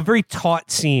a very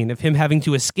taut scene of him having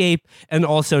to escape and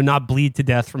also not bleed to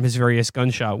death from his various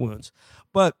gunshot wounds.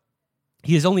 But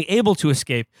he is only able to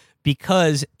escape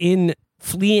because in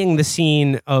fleeing the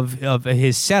scene of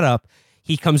his setup,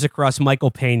 he comes across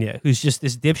Michael Pena, who's just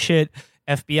this dipshit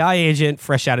FBI agent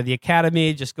fresh out of the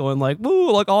academy, just going like,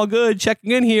 woo, like all good,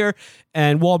 checking in here.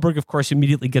 And Wahlberg, of course,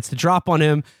 immediately gets the drop on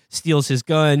him, steals his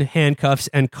gun, handcuffs,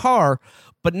 and car,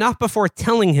 but not before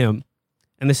telling him,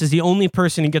 and this is the only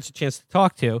person he gets a chance to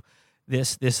talk to,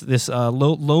 this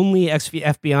lonely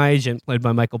FBI agent played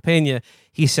by Michael Pena.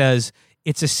 He says,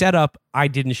 it's a setup. I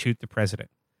didn't shoot the president.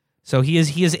 So he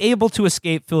is able to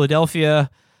escape Philadelphia,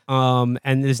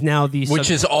 and is now the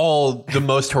which is all the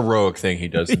most heroic thing he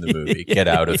does in the movie. Get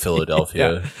out of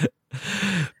Philadelphia.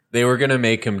 Yeah. They were gonna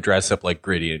make him dress up like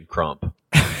Gritty and Crump.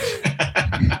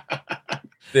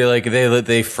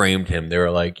 They framed him. They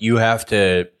were like, you have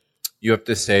to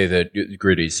say that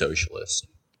Gritty's socialist.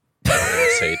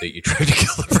 Say that you tried to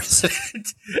kill the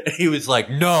president. And he was like,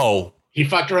 no. He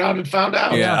fucked around and found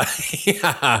out.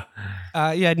 Yeah.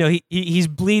 No, he's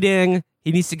bleeding.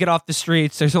 He needs to get off the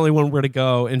streets. There's only one where to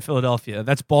go in Philadelphia.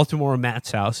 That's Baltimore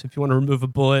Matt's house. If you want to remove a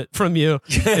bullet from you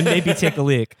and maybe take a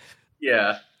leak.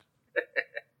 Yeah.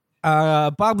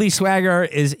 Bob Lee Swagger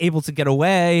is able to get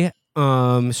away.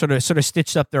 Sort of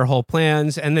stitched up their whole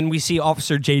plans, and then we see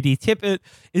Officer J.D. Tippett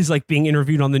is like being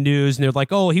interviewed on the news, and they're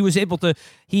like, "Oh, he was able to.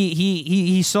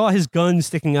 He saw his gun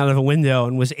sticking out of a window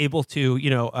and was able to,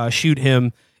 shoot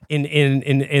him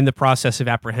in the process of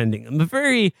apprehending him." A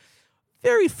very,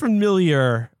 very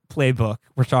familiar playbook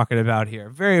we're talking about here.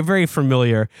 Very, very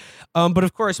familiar. But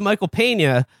of course, Michael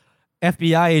Pena,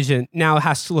 FBI agent, now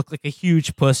has to look like a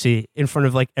huge pussy in front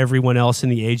of like everyone else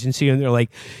in the agency. And they're like,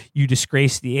 you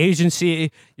disgrace the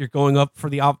agency. You're going up for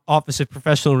the Office of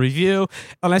Professional Review.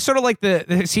 And I sort of like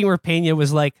the scene where Pena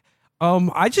was like,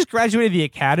 I just graduated the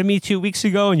academy 2 weeks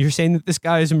ago, and you're saying that this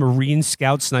guy is a Marine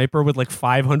Scout sniper with like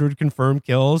 500 confirmed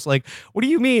kills. Like, what do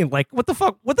you mean? Like, what the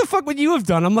fuck would you have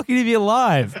done? I'm lucky to be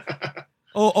alive.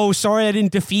 Oh, sorry, I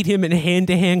didn't defeat him in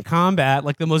hand-to-hand combat,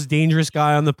 like the most dangerous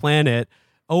guy on the planet.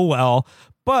 Oh, well.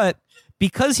 But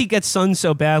because he gets sunned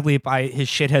so badly by his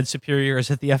shithead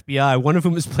superiors at the FBI, one of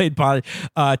whom is played by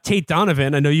Tate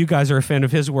Donovan. I know you guys are a fan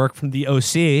of his work from The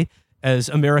OC as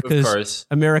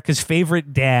America's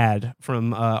favorite dad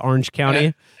from Orange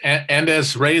County. And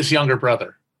as Ray's younger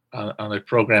brother on a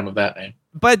program of that name.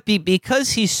 But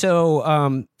because he's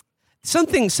so...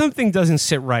 Something doesn't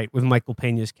sit right with Michael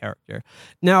Pena's character.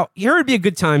 Now, here would be a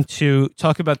good time to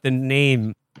talk about the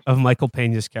name of Michael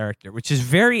Pena's character, which is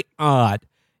very odd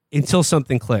until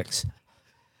something clicks.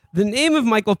 The name of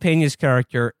Michael Pena's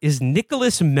character is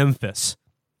Nicholas Memphis,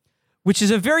 which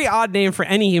is a very odd name for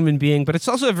any human being, but it's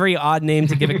also a very odd name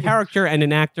to give a character and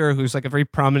an actor who's like a very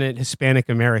prominent Hispanic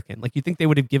American. Like, you think they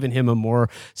would have given him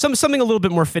something a little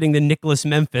bit more fitting than Nicholas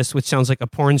Memphis, which sounds like a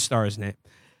porn star's name.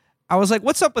 I was like,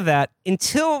 what's up with that?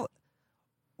 Until,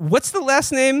 what's the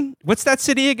last name? What's that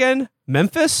city again?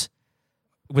 Memphis?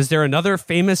 Was there another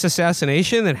famous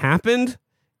assassination that happened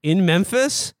in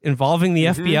Memphis involving the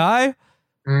FBI?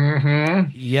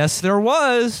 Mm-hmm. Yes, there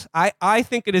was. I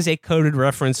think it is a coded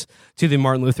reference to the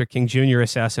Martin Luther King Jr.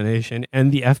 assassination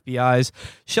and the FBI's,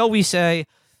 shall we say,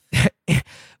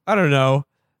 I don't know,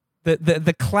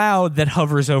 the cloud that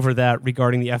hovers over that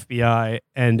regarding the FBI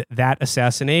and that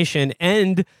assassination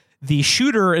and the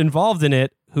shooter involved in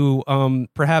it, who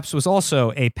perhaps was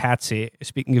also a patsy.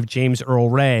 Speaking of James Earl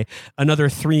Ray, another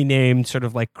 3-named sort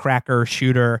of like cracker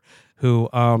shooter who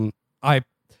I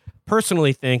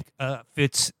personally think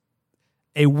fits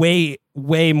a way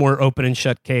more open and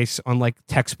shut case on like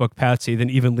textbook patsy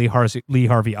than even Lee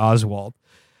Harvey Oswald.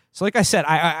 So like I said,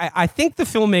 I think the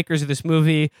filmmakers of this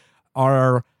movie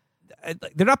they're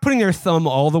not putting their thumb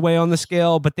all the way on the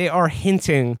scale, but they are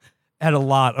hinting at a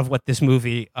lot of what this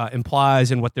movie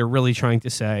implies and what they're really trying to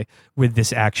say with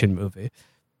this action movie.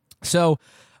 So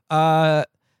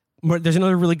there's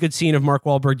another really good scene of Mark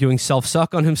Wahlberg doing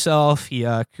self-suck on himself. He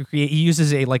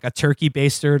uses a turkey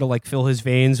baster to like fill his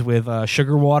veins with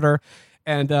sugar water.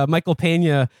 And Michael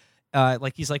Pena,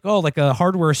 he's like, oh, like a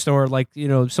hardware store, like,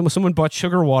 someone bought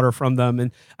sugar water from them.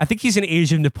 And I think he's an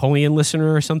Age of Napoleon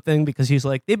listener or something, because he's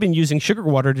like, they've been using sugar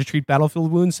water to treat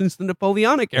battlefield wounds since the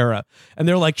Napoleonic era. And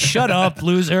they're like, shut up,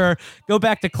 loser. Go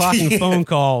back to clocking phone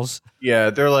calls. Yeah,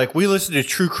 they're like, we listen to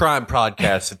true crime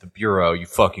podcasts at the Bureau, you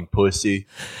fucking pussy.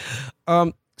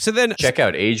 So then check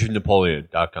out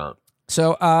ageofnapoleon.com.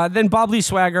 So then Bob Lee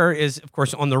Swagger is, of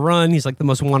course, on the run. He's like the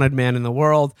most wanted man in the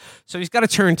world. So he's got to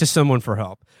turn to someone for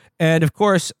help. And of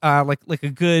course, like a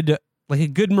good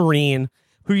Marine,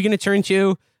 who are you going to turn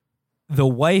to? The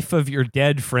wife of your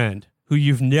dead friend, who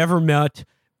you've never met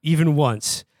even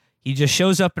once. He just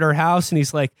shows up at her house and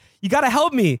he's like, "You got to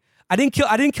help me. I didn't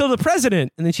kill the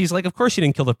president." And then she's like, "Of course you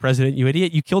didn't kill the president, you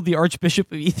idiot. You killed the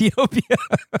Archbishop of Ethiopia."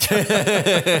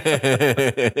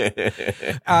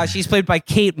 She's played by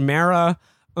Kate Mara.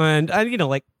 And,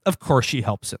 like, of course she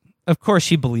helps him. Of course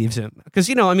she believes him. Because,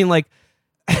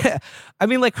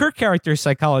 her character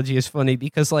psychology is funny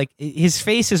because, like, his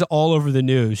face is all over the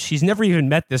news. She's never even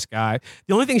met this guy.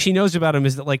 The only thing she knows about him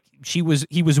is that, like, he was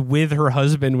with her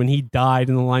husband when he died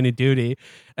in the line of duty.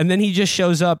 And then he just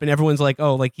shows up and everyone's like,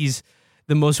 oh, like, he's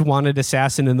the most wanted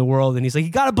assassin in the world. And he's like,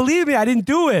 "You got to believe me. I didn't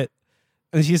do it."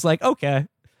 And she's like, "Okay,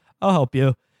 I'll help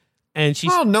you." And she's...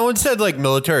 Well, no one said, like,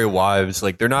 military wives,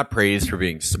 like, they're not praised for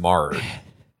being smart.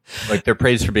 Like, they're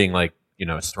praised for being, like,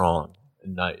 strong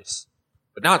and nice.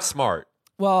 But not smart.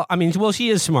 Well, she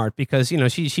is smart because,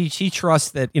 she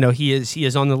trusts that, he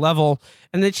is on the level,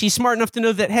 and that she's smart enough to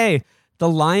know that, hey, the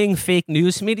lying fake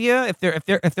news media, if they're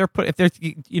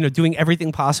doing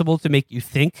everything possible to make you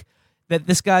think that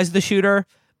this guy's the shooter,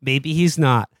 maybe he's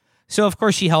not. So of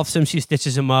course she helps him, she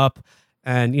stitches him up,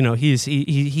 and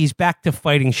he's back to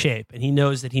fighting shape, and he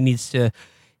knows that he needs to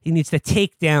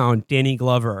take down Danny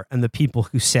Glover and the people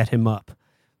who set him up.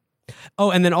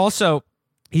 Oh, and then also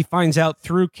he finds out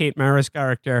through Kate Mara's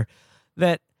character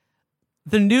that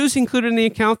the news included in the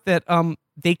account that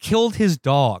they killed his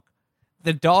dog.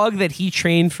 The dog that he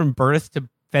trained from birth to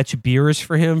fetch beers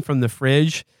for him from the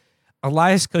fridge.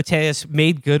 Elias Koteas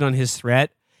made good on his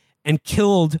threat and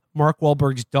killed Mark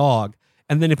Wahlberg's dog.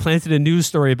 And then it planted a news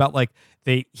story about, like,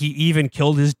 he even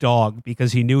killed his dog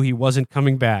because he knew he wasn't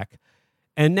coming back.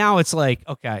 And now it's like,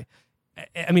 okay,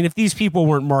 if these people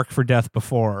weren't marked for death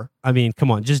before,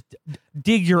 come on, just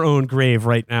dig your own grave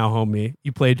right now, homie.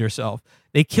 You played yourself.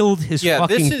 They killed his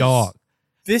fucking dog.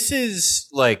 This is,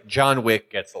 like, John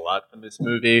Wick gets a lot from this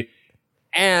movie.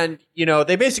 And,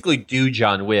 they basically do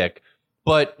John Wick.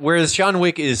 But whereas John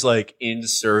Wick is, like, in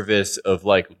service of,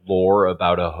 like, lore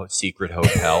about a secret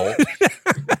hotel,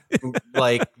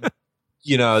 like,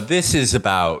 this is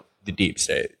about the deep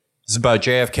state. This is about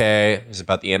JFK. This is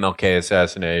about the MLK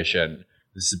assassination.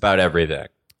 This is about everything.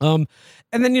 And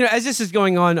then, as this is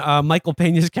going on, Michael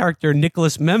Pena's character,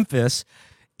 Nicholas Memphis,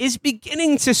 is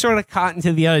beginning to sort of cotton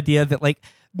to the idea that, like,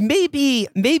 maybe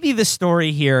the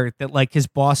story here that, like, his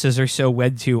bosses are so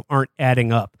wed to aren't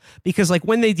adding up, because, like,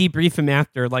 when they debrief him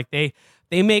after, like, they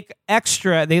make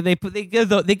extra, they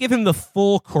give him the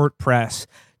full court press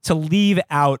to leave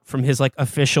out from his, like,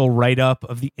 official write-up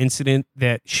of the incident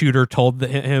that Shooter told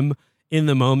him in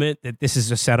the moment that this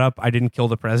is a setup. I didn't kill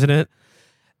the president.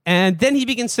 And then he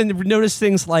begins to notice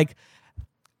things like,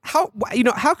 how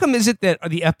come is it that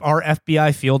our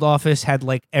FBI field office had,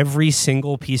 like, every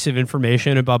single piece of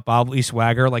information about Bob Lee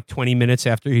Swagger, like, 20 minutes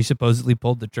after he supposedly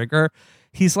pulled the trigger?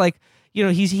 He's like,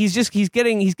 he's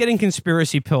getting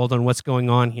conspiracy pilled on what's going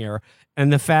on here.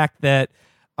 And the fact that,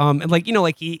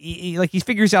 he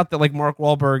figures out that, like, Mark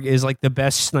Wahlberg is, like, the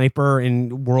best sniper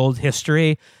in world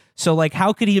history. So, like,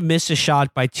 how could he miss a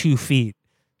shot by 2 feet?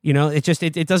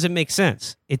 It doesn't make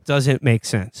sense. It doesn't make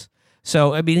sense.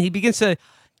 So, he begins to,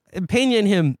 Pena and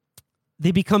him,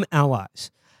 they become allies.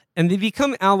 And they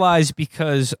become allies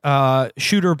because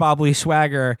Shooter Bob Lee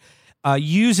Swagger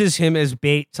uses him as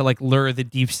bait to, like, lure the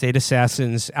deep state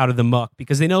assassins out of the muck,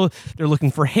 because they know they're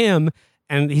looking for him,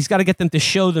 and he's got to get them to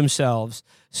show themselves.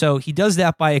 So he does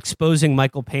that by exposing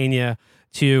Michael Pena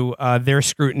to their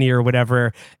scrutiny or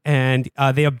whatever, and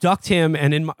they abduct him.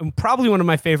 And in probably one of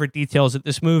my favorite details of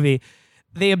this movie,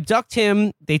 they abduct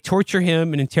him, they torture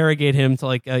him and interrogate him to,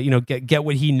 like, get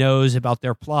what he knows about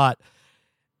their plot.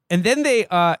 And then they,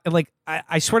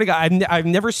 I swear to God, I've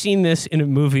never seen this in a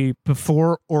movie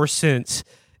before or since.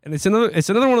 And it's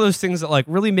another one of those things that, like,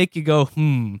 really make you go,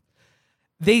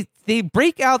 They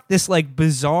break out this, like,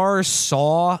 bizarre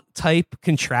Saw type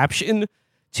contraption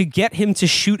to get him to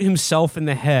shoot himself in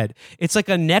the head. It's like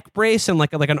a neck brace and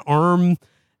like an arm.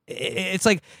 It's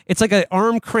like an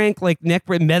arm crank, like, neck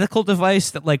medical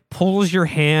device that, like, pulls your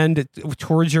hand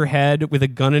towards your head with a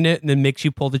gun in it and then makes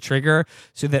you pull the trigger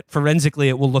so that forensically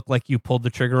it will look like you pulled the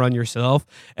trigger on yourself.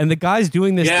 And the guy's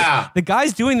doing this. Yeah. The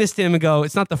guy's doing this to him and go,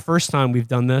 "It's not the first time we've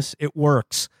done this. It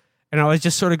works." And I was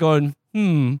just sort of going,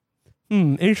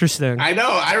 Interesting. I know.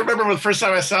 I remember the first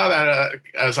time I saw that,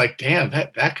 I was like, "Damn,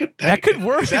 that could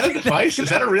work. Is that a device? Is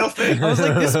that a real thing?" I was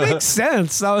like, "This makes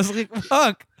sense." I was like,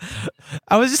 "Fuck."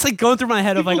 I was just like going through my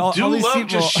head of like all these love people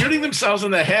just shooting themselves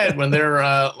in the head when they're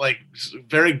like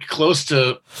very close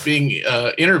to being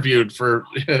interviewed for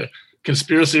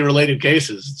conspiracy-related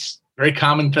cases. It's a very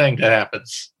common thing that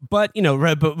happens. But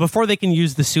but before they can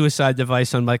use the suicide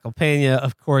device on Michael Pena,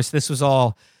 of course, this was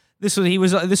all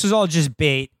just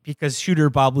bait because shooter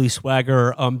Bob Lee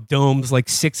Swagger domes like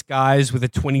 6 guys with a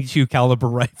 .22 caliber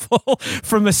rifle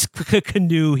from a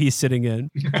canoe he's sitting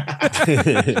in.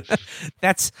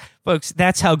 That's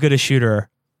how good a shooter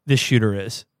this shooter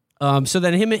is. So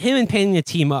then him and Pena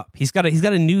team up. He's got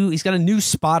a new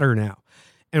spotter now.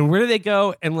 And where do they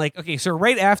go? And like, okay, so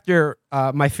right after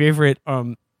my favorite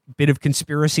bit of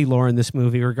conspiracy lore in this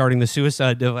movie regarding the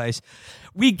suicide device,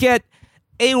 we get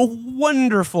a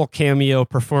wonderful cameo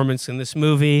performance in this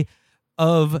movie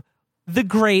of the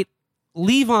great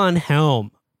Levon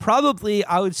Helm. Probably,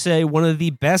 I would say, one of the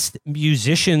best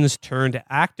musicians turned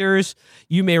actors.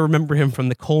 You may remember him from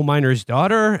The Coal Miner's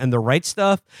Daughter and The Right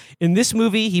Stuff. In this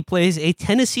movie, he plays a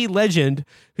Tennessee legend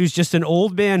who's just an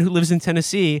old man who lives in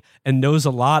Tennessee and knows a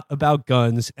lot about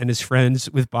guns and is friends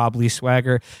with Bob Lee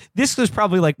Swagger. This was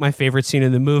probably like my favorite scene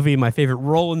in the movie, my favorite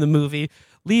role in the movie.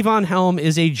 Levon Helm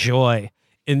is a joy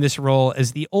in this role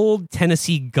as the old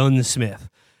Tennessee gunsmith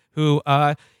who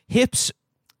hips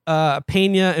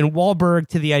Pena and Wahlberg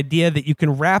to the idea that you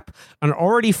can wrap an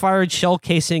already fired shell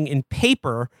casing in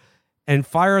paper and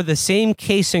fire the same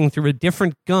casing through a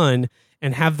different gun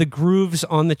and have the grooves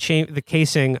on the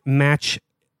casing match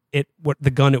what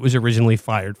the gun it was originally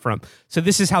fired from. So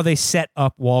this is how they set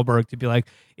up Wahlberg to be like,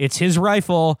 it's his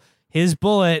rifle, his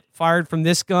bullet fired from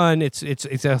this gun. It's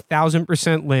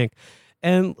 1,000% link.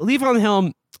 And Levon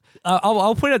Helm,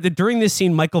 I'll point out that during this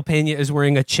scene, Michael Pena is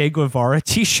wearing a Che Guevara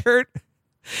t-shirt.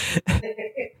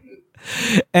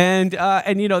 and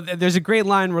there's a great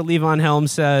line where Levon Helm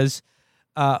says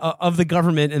of the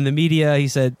government and the media, he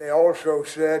said, they also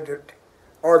said that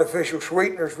artificial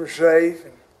sweeteners were safe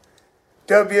and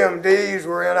WMDs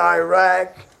were in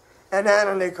Iraq and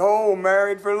Anna Nicole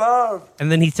married for love.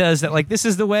 And then he says that like this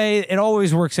is the way it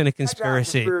always works in a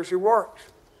conspiracy. That's how conspiracy works.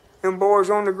 Them boys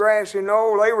on the grassy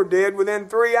knoll, they were dead within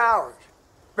 3 hours.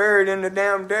 Buried in the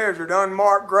damn desert,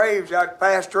 unmarked graves out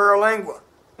past Terlingua.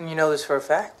 You know this for a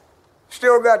fact?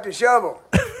 Still got the shovel.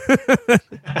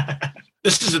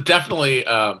 This is definitely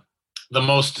the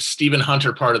most Stephen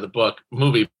Hunter part of the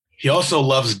movie. He also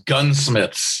loves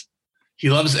gunsmiths.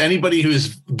 He loves anybody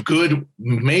who's good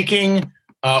making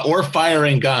or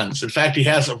firing guns. In fact, he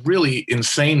has a really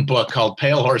insane book called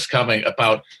Pale Horse Coming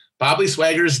about Bob Lee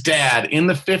Swagger's dad in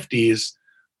the 50s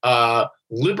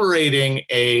liberating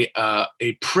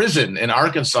a prison in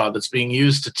Arkansas that's being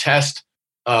used to test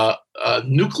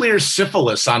nuclear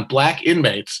syphilis on black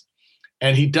inmates.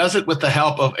 And he does it with the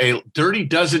help of a dirty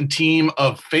dozen team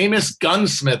of famous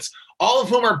gunsmiths, all of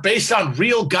whom are based on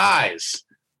real guys.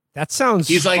 That sounds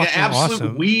He's like an absolute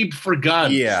awesome. Weeb for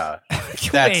guns. Yeah.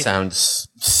 That sounds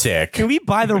sick. Can we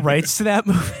buy the rights to that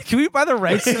movie? Can we buy the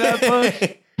rights to that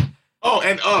book?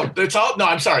 It's all no,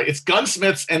 I'm sorry. It's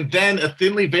gunsmiths and then a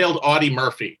thinly veiled Audie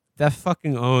Murphy. That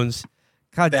fucking owns.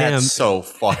 God That's damn. so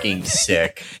fucking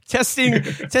sick.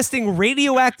 testing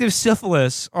radioactive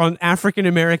syphilis on African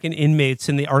American inmates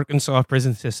in the Arkansas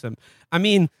prison system. I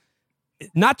mean,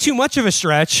 not too much of a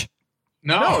stretch.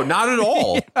 No, not at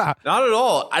all. Yeah. Not at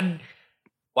all.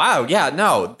 Wow. Yeah,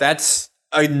 no, that's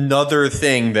another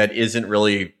thing that isn't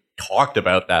really talked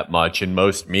about that much in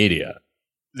most media.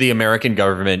 The American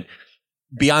government,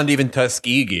 beyond even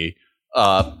Tuskegee,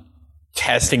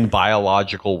 testing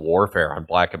biological warfare on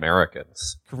black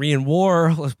Americans. Korean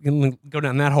War. Let's go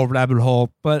down that whole rabbit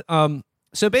hole. But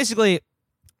so basically,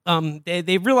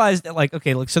 they realized that like,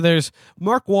 okay, look, so there's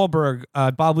Mark Wahlberg,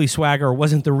 Bob Lee Swagger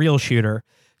wasn't the real shooter.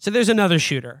 So there's another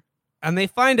shooter. And they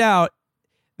find out,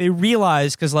 they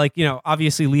realize, because like, you know,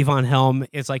 obviously Levon Helm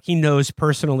is like, he knows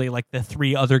personally like the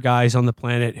 3 other guys on the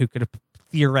planet who could have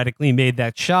theoretically made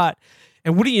that shot.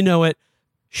 And wouldn't you know it,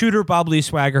 shooter Bob Lee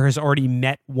Swagger has already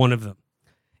met one of them.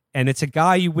 And it's a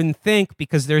guy you wouldn't think,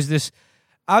 because there's this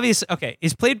obvious, okay,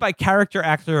 is played by character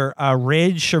actor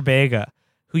Reg Sherbega,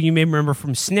 who you may remember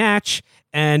from Snatch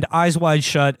and Eyes Wide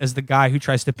Shut as the guy who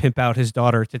tries to pimp out his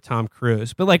daughter to Tom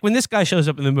Cruise. But like when this guy shows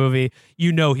up in the movie,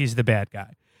 you know he's the bad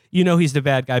guy. You know he's the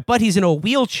bad guy, but he's in a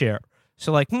wheelchair.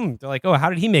 So like, they're like, oh, how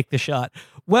did he make the shot?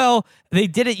 Well, they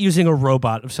did it using a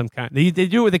robot of some kind. They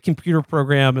do it with a computer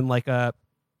program and like a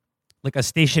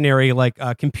stationary, like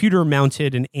computer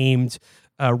mounted and aimed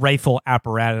rifle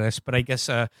apparatus, but I guess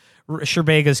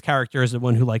Sherbega's character is the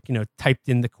one who typed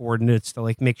in the coordinates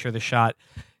to make sure the shot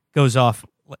goes off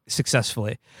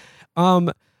successfully.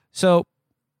 So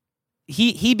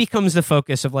he becomes the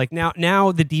focus of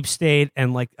now the deep state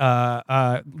and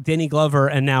Danny Glover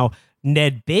and now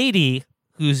Ned Beatty,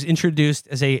 who's introduced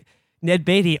as Ned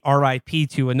Beatty, R.I.P.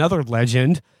 to another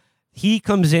legend. He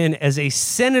comes in as a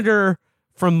senator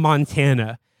from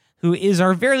Montana, who is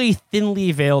our very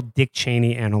thinly veiled Dick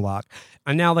Cheney analog.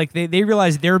 And now they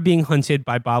realize they're being hunted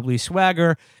by Bob Lee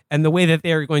Swagger, and the way that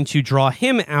they're going to draw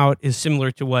him out is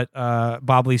similar to what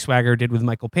Bob Lee Swagger did with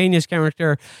Michael Pena's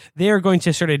character. They're going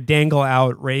to sort of dangle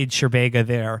out Raid Sherbega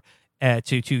there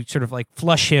to sort of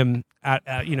flush him out,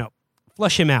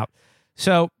 flush him out.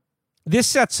 So this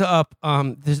sets up.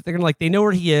 They're gonna they know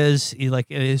where he is. He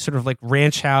his sort of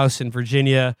ranch house in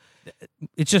Virginia.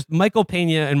 It's just Michael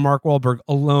Pena and Mark Wahlberg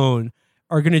alone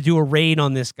are going to do a raid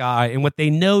on this guy, and what they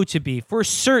know to be for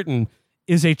certain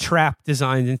is a trap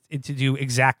designed to do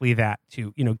exactly that,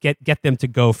 to get them to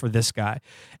go for this guy.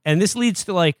 And this leads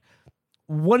to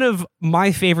one of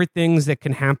my favorite things that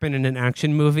can happen in an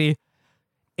action movie: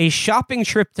 a shopping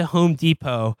trip to Home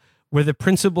Depot where the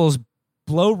principals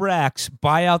blow racks,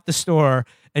 buy out the store,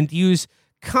 and use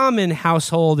common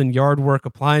household and yard work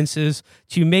appliances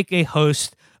to make a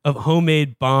host of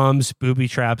homemade bombs, booby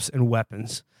traps, and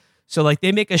weapons. So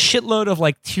they make a shitload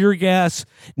of tear gas,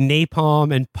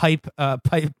 napalm, and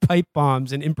pipe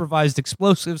bombs and improvised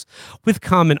explosives with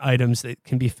common items that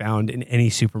can be found in any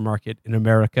supermarket in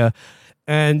America.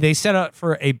 And they set out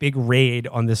for a big raid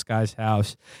on this guy's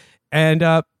house.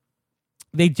 And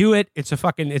they do it. It's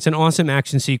an awesome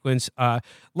action sequence. A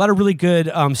lot of really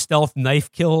good stealth knife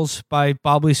kills by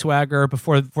Bob Lee Swagger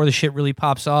before the shit really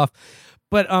pops off.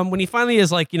 But when he finally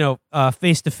is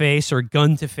face to face or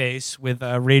gun to face with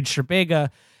Raid Sherbega,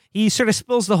 he sort of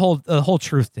spills the whole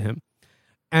truth to him.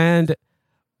 And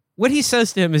what he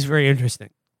says to him is very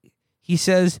interesting. He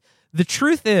says, the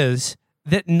truth is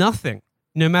that nothing,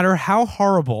 no matter how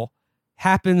horrible,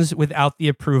 happens without the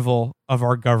approval of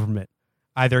our government,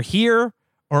 either here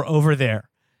or over there.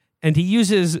 And he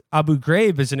uses Abu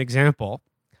Ghraib as an example.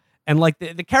 And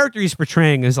the character he's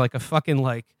portraying is a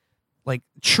fucking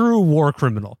true war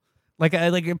criminal,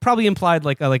 it probably implied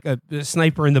a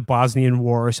sniper in the Bosnian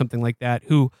War or something like that,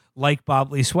 who, like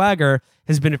Bob Lee Swagger,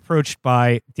 has been approached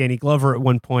by Danny Glover at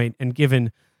one point and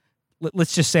given,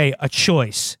 let's just say, a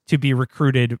choice to be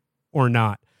recruited or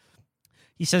not.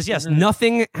 He says, yes,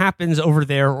 nothing happens over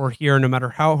there or here, no matter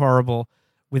how horrible,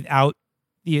 without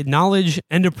the knowledge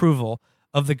and approval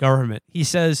of the government. He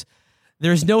says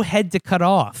there's no head to cut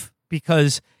off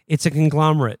because it's a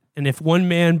conglomerate. And if one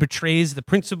man betrays the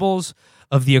principles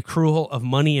of the accrual of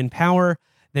money and power,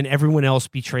 then everyone else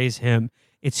betrays him.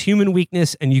 It's human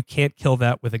weakness, and you can't kill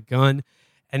that with a gun.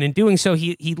 And in doing so,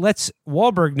 he lets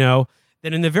Wahlberg know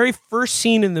that in the very first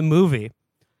scene in the movie,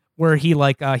 where he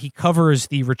covers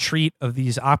the retreat of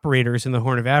these operators in the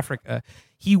Horn of Africa,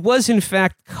 he was in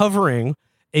fact covering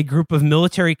a group of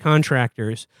military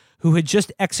contractors who had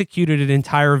just executed an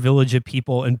entire village of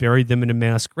people and buried them in a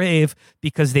mass grave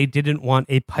because they didn't want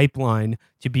a pipeline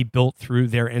to be built through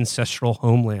their ancestral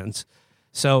homelands.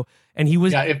 So, and he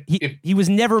was he was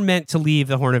never meant to leave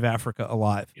the Horn of Africa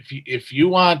alive. If you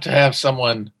want to have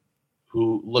someone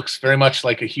who looks very much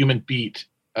like a human beat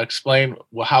explain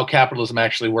how capitalism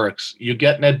actually works, you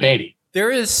get Ned Beatty. There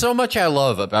is so much I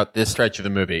love about this stretch of the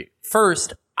movie.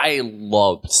 First, I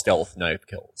love stealth knife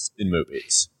kills in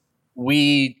movies.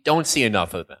 We don't see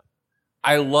enough of them.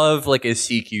 I love a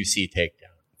CQC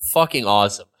takedown. Fucking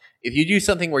awesome. If you do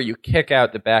something where you kick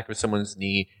out the back of someone's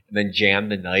knee and then jam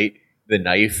the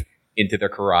knife into their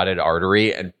carotid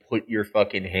artery and put your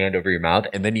fucking hand over your mouth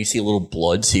and then you see a little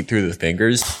blood seep through the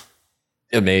fingers,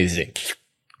 amazing.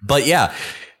 But yeah,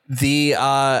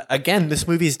 again, this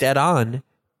movie's dead on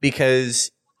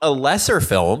because a lesser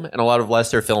film, and a lot of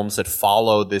lesser films that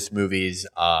follow this movie's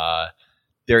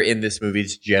they're in this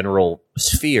movie's general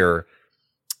sphere,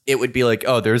 it would be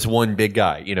there's one big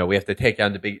guy. We have to take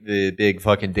down the big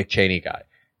fucking Dick Cheney guy.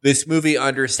 This movie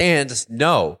understands,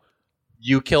 no,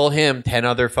 you kill him, 10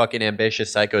 other fucking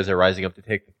ambitious psychos are rising up to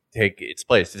take its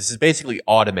place. This is basically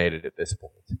automated at this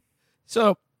point.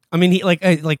 So, I mean,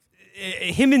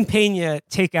 him and Pena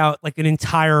take out an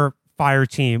entire fire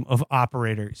team of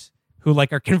operators who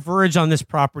are converge on this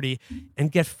property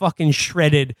and get fucking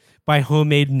shredded by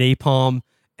homemade napalm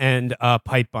and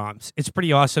pipe bombs. It's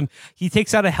pretty awesome. He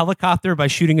takes out a helicopter by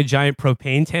shooting a giant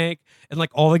propane tank, and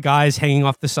all the guys hanging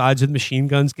off the sides with machine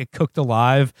guns get cooked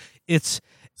alive. It's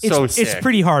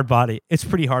pretty hard body. It's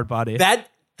pretty hard body.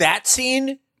 That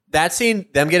scene,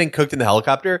 them getting cooked in the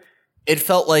helicopter, it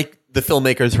felt like the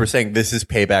filmmakers were saying this is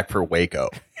payback for Waco.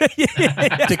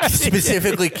 To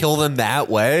specifically kill them that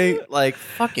way? Like,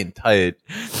 fucking tight.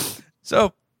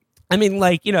 So, I mean,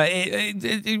 like, you know,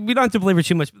 we don't have to belabor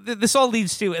too much. But this all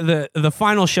leads to the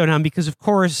final showdown because, of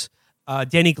course,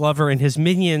 Danny Glover and his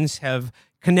minions have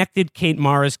connected Kate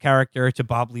Mara's character to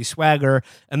Bob Lee Swagger,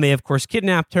 and they, of course,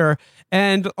 kidnapped her.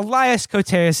 And Elias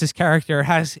Koteas' character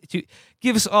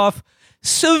gives off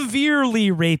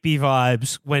severely rapey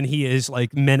vibes when he is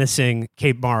like menacing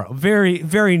Kate Mara. Very,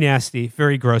 very nasty,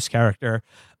 very gross character.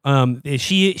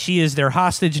 She is their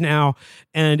hostage now,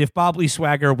 and if Bob Lee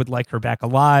Swagger would like her back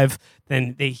alive,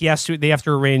 then they have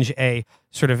to arrange a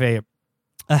sort of a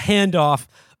handoff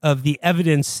of the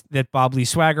evidence that Bob Lee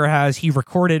Swagger has. He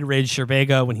recorded Rage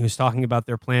Sherbega when he was talking about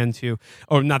their plan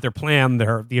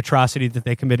the atrocity that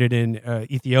they committed in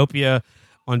Ethiopia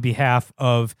on behalf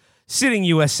of sitting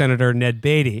U.S. Senator Ned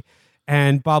Beatty.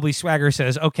 And Bob Lee Swagger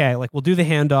says, okay, like we'll do the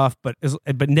handoff, but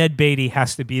Ned Beatty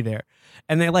has to be there.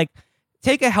 And they like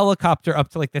take a helicopter up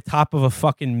to like the top of a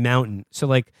fucking mountain. So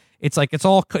like it's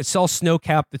all snow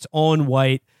capped, it's all in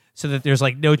white, so that there's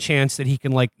like no chance that he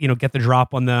can like, you know, get the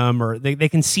drop on them, or they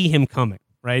can see him coming,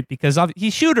 right? Because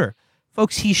he's Shooter.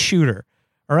 Folks, he's Shooter.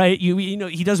 All right? You know,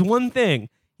 he does one thing.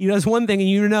 And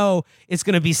you know it's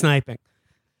going to be sniping.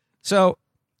 So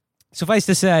suffice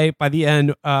to say, by the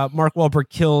end, Mark Wahlberg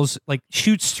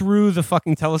shoots through the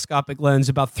fucking telescopic lens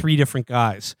about 3 different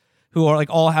guys who are like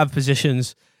all have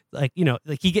positions. Like, you know,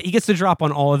 like he gets the drop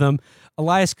on all of them.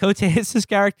 Elias Koteas'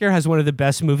 character has one of the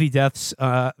best movie deaths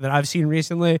that I've seen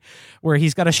recently, where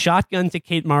he's got a shotgun to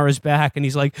Kate Mara's back, and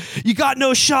he's like, "You got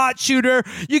no shot, Shooter.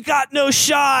 You got no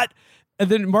shot." And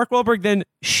then Mark Wahlberg then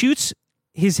shoots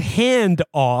his hand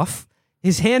off.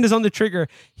 His hand is on the trigger.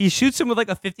 He shoots him with like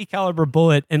a 50 caliber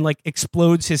bullet and like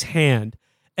explodes his hand,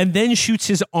 and then shoots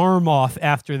his arm off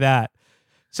after that.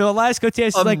 So Elias Koteas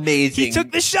is like, he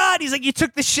took the shot. He's like, you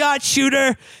took the shot,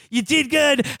 Shooter. You did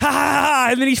good. Ha ha ha.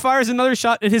 And then he fires another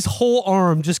shot, and his whole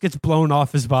arm just gets blown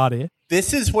off his body.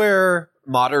 This is where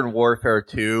Modern Warfare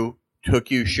 2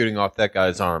 took you shooting off that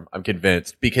guy's arm. I'm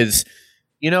convinced. Because,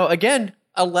 you know, again,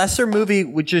 a lesser movie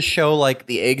would just show like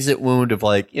the exit wound of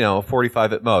like, you know,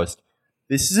 45 at most.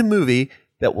 This is a movie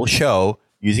that will show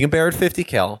using a Barrett 50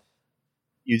 cal,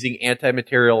 using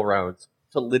anti-material rounds,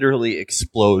 to literally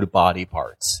explode body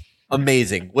parts.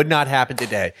 Amazing. Would not happen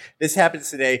today. This happens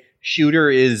today. Shooter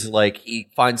is like, he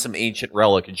finds some ancient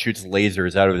relic and shoots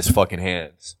lasers out of his fucking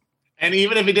hands. And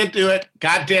even if he did do it,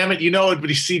 God damn it, you know it would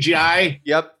be CGI.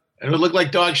 Yep. And it would look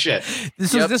like dog shit.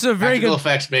 This is a very Practical good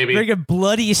effects, baby. Very good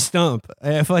bloody stump.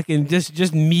 Fucking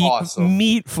just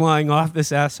meat flying off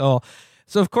this asshole.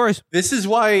 So of course, this is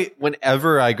why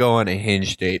whenever I go on a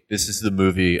Hinge date, this is the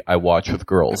movie I watch with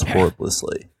girls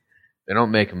wordlessly. They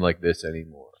don't make them like this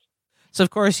anymore. So,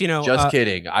 of course, you know... Just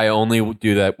kidding. I only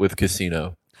do that with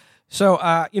Casino.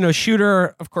 So, you know,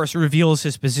 Shooter, of course, reveals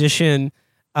his position.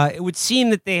 It would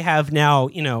seem that they have now,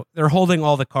 you know, they're holding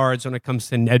all the cards when it comes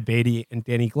to Ned Beatty and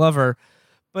Danny Glover.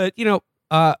 But, you know,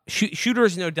 Shooter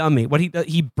is no dummy. What he does,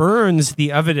 he burns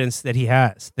the evidence that he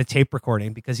has, the tape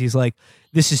recording, because he's like,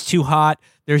 this is too hot.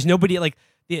 There's nobody, like,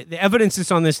 the evidence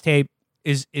that's on this tape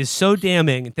is so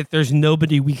damning that there's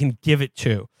nobody we can give it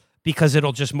to, because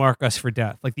it'll just mark us for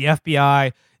death. Like the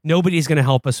FBI, nobody's going to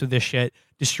help us with this shit.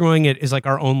 Destroying it is like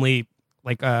our only,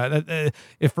 like,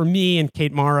 if for me and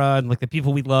Kate Mara and like the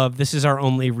people we love, this is our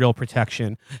only real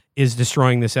protection, is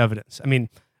destroying this evidence. I mean,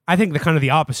 I think the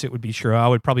opposite would be true. I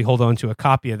would probably hold on to a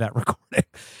copy of that recording.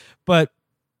 But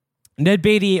Ned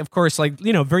Beatty, of course, like,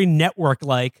 you know, very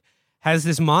network-like, has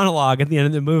this monologue at the end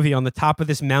of the movie on the top of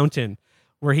this mountain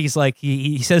where he's like,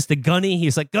 he says to Gunny,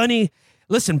 he's like, Gunny,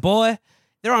 listen, boy,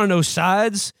 there are no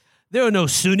sides. There are no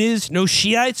Sunnis, no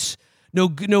Shiites, no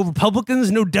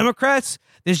Republicans, no Democrats.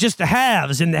 There's just the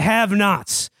haves and the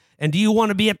have-nots. And do you want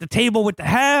to be at the table with the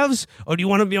haves, or do you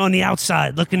want to be on the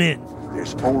outside looking in?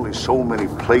 There's only so many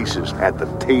places at the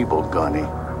table, Gunny.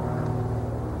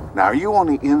 Now, are you on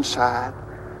the inside,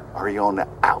 or are you on the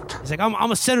out? He's like,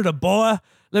 I'm a senator, boy.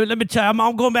 Let me tell you,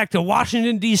 I'm going back to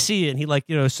Washington, D.C. And he, like,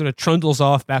 you know, sort of trundles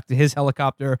off back to his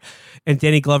helicopter. And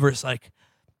Danny Glover's like,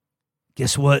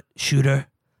 guess what, Shooter?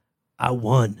 I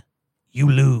won. You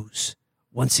lose.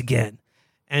 Once again.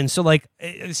 And so, like,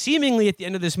 seemingly at the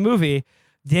end of this movie,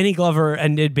 Danny Glover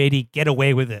and Ned Beatty get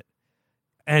away with it.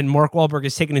 And Mark Wahlberg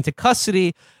is taken into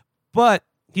custody, but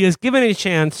he is given a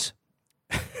chance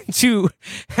to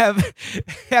have,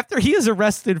 after he is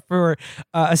arrested for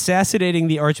assassinating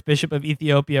the Archbishop of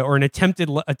Ethiopia, or an attempt on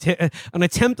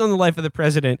the life of the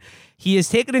president, he is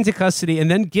taken into custody and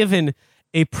then given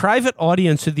a private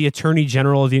audience with the Attorney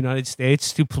General of the United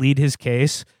States to plead his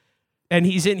case. and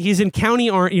he's in county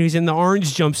orange. He's in the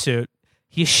orange jumpsuit.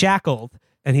 He's shackled,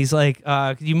 and he's like,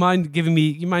 "Do you mind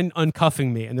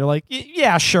uncuffing me?" And they're like,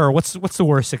 "Yeah, sure. What's the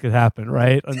worst that could happen,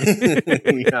 right?"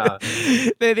 Yeah.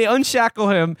 They unshackle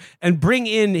him and bring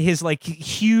in his like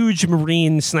huge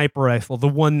Marine sniper rifle, the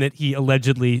one that he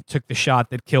allegedly took the shot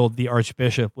that killed the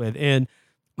Archbishop with. And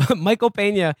Michael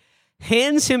Pena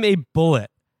hands him a bullet,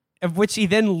 of which he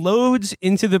then loads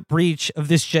into the breech of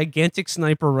this gigantic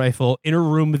sniper rifle in a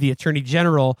room with the Attorney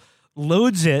General,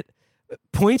 loads it,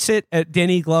 points it at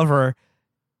Danny Glover,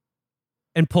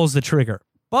 and pulls the trigger.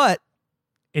 But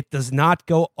it does not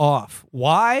go off.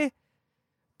 Why?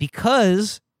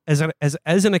 Because as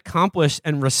an accomplished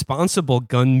and responsible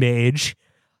gun mage,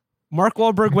 Mark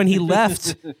Wahlberg, when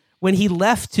he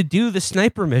left to do the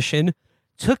sniper mission,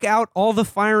 took out all the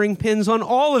firing pins on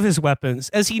all of his weapons,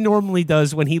 as he normally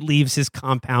does when he leaves his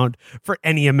compound for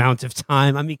any amount of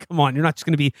time. I mean, come on, you're not just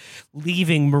going to be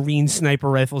leaving Marine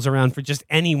sniper rifles around for just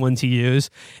anyone to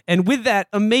use. And with that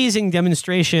amazing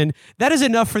demonstration, that is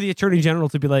enough for the Attorney General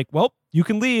to be like, well, you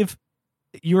can leave.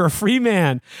 You're a free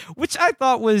man, which I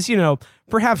thought was,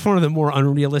 perhaps one of the more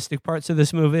unrealistic parts of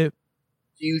this movie.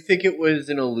 Do you think it was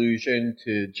an allusion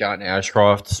to John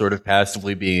Ashcroft sort of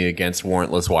passively being against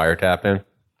warrantless wiretapping?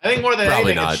 I think more than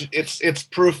Probably anything, not. it's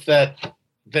proof that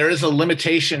there is a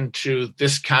limitation to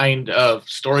this kind of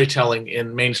storytelling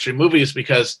in mainstream movies,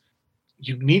 because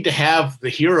you need to have the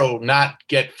hero not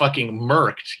get fucking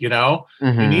murked, You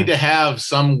need to have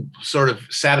some sort of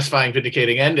satisfying,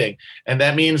 vindicating ending. And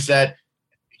that means that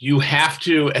you have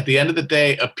to, at the end of the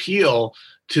day, appeal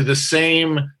to the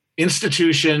same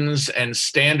institutions and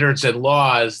standards and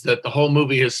laws that the whole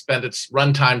movie has spent its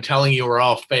runtime telling you are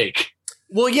all fake.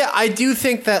 Well, yeah, I do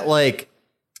think that,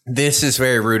 this is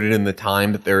very rooted in the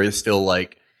time, that there is still,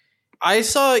 I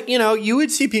saw, you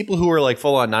would see people who were,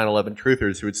 full-on 9/11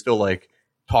 truthers who would still,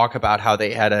 talk about how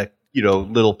they had a,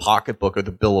 little pocketbook of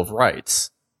the Bill of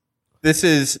Rights. This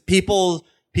is, people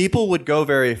would go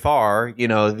very far,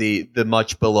 the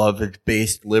much beloved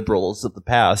based liberals of the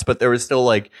past, but there was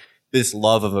still, this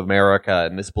love of America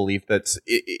and this belief that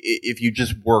if you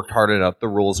just worked hard enough, the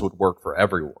rules would work for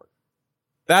everyone.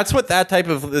 That's what that type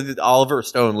of Oliver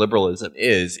Stone liberalism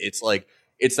is.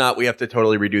 It's not we have to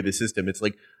totally redo the system. It's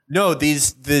no,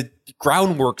 the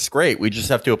groundwork's great. We just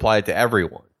have to apply it to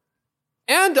everyone.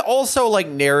 And also,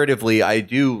 narratively, I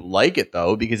do like it,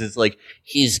 though, because it's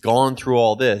he's gone through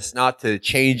all this, not to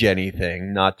change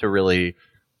anything, not to really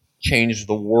change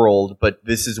the world, but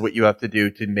this is what you have to do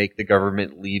to make the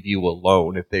government leave you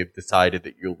alone if they've decided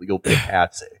that you'll be a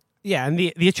patsy. Yeah, and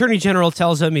the Attorney General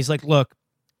tells him, he's like, look,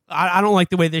 I don't like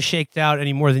the way this shaked out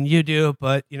any more than you do,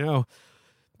 but,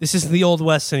 this isn't the Old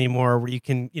West anymore where you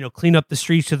can, clean up the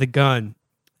streets with a gun,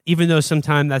 even though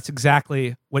sometimes that's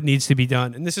exactly what needs to be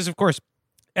done. And this is, of course,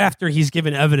 after he's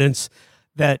given evidence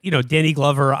that, Danny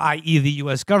Glover, i.e. the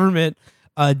U.S. government,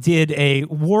 did a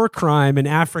war crime in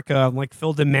Africa,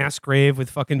 filled a mass grave with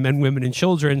fucking men, women, and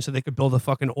children so they could build a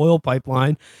fucking oil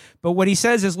pipeline. But what he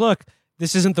says is, look,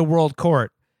 this isn't the world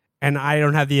court, and I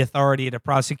don't have the authority to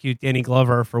prosecute Danny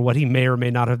Glover for what he may or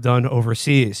may not have done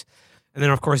overseas. And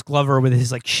then, of course, Glover, with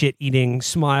his shit-eating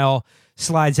smile,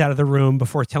 slides out of the room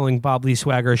before telling Bob Lee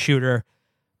Swagger, shooter,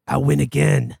 I win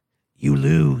again. You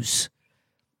lose.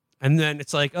 And then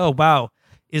it's oh, wow,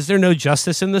 is there no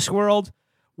justice in this world?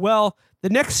 Well, the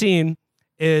next scene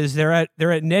is they're at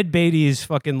Ned Beatty's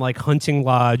fucking hunting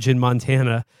lodge in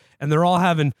Montana, and they're all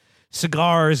having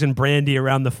cigars and brandy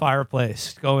around the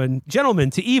fireplace, going, gentlemen,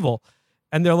 to evil.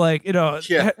 And they're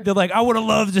they're I would have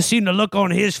loved to see the look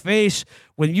on his face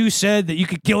when you said that you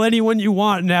could kill anyone you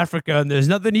want in Africa and there's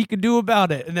nothing he could do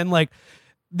about it. And then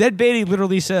Ned Beatty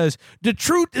literally says, the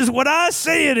truth is what I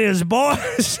say it is,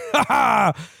 boys.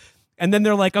 And then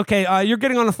they're okay, you're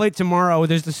getting on a flight tomorrow.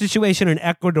 There's the situation in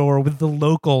Ecuador with the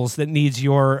locals that needs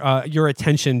your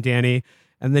attention, Danny.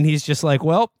 And then he's just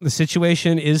well, the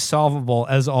situation is solvable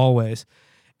as always.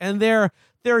 And they're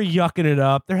yucking it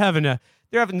up. They're having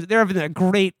a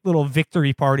great little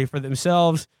victory party for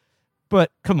themselves.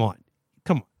 But come on.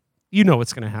 You know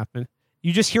what's going to happen.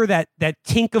 You just hear that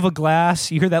tink of a glass.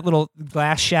 You hear that little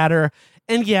glass shatter.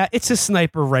 And yeah, it's a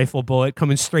sniper rifle bullet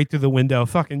coming straight through the window,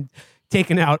 fucking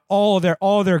taking out all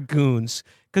their goons.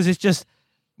 Because it's just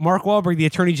Mark Wahlberg, the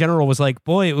Attorney General, was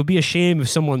boy, it would be a shame if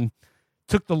someone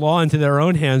took the law into their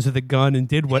own hands with a gun and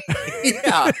did what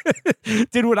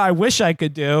did what I wish I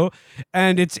could do.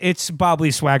 And it's Bob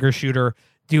Lee Swagger, shooter,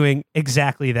 doing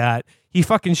exactly that. He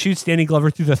fucking shoots Danny Glover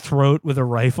through the throat with a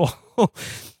rifle.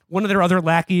 One of their other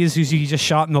lackeys, who he just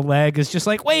shot in the leg, is just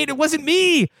wait, it wasn't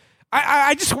me.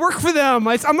 I just work for them.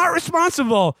 I'm not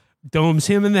responsible. Domes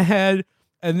him in the head.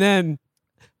 And then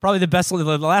probably the best. The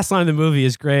last line of the movie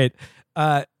is great.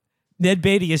 Ned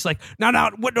Beatty is like, no,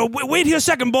 wait here a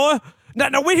second, boy.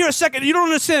 No, wait here a second. You don't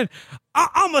understand.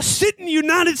 I'm a sitting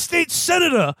United States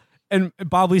senator. And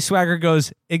Bob Lee Swagger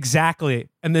goes, exactly.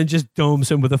 And then just domes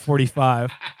him with a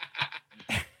 45.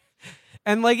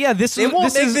 And like, yeah, they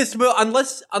won't make this move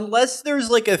unless there's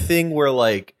like a thing where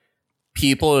like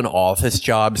people in office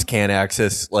jobs can't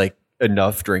access like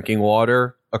enough drinking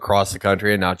water across the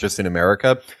country and not just in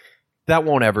America. That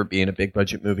won't ever be in a big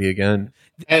budget movie again.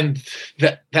 And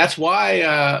that's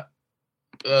why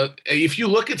if you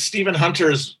look at Stephen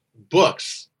Hunter's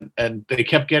books, and they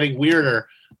kept getting weirder,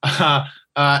 and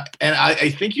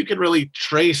I think you can really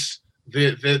trace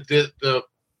the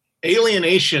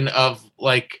alienation of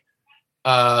like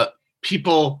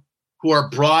people who are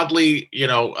broadly,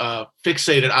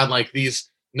 fixated on like these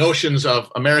notions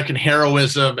of American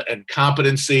heroism and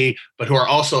competency, but who are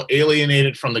also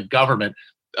alienated from the government.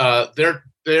 They're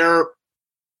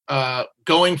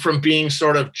going from being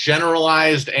sort of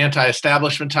generalized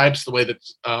anti-establishment types, the way that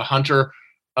Hunter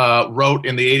wrote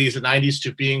in the 80s and 90s,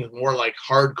 to being more like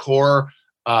hardcore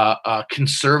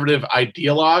conservative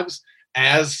ideologues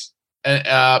as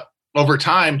over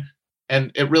time.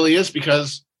 And it really is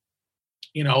because,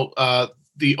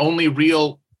 the only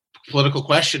real political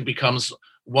question becomes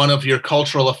one of your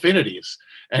cultural affinities.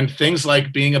 And things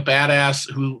like being a badass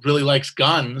who really likes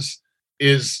guns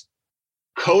is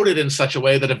coded in such a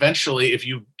way that eventually, if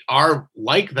you are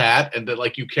like that and that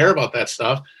like you care about that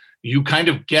stuff, you kind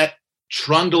of get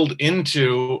trundled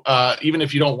into, even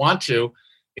if you don't want to,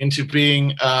 into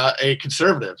being a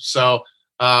conservative. So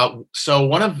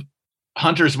one of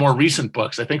Hunter's more recent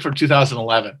books, I think from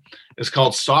 2011, is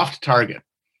called Soft Target.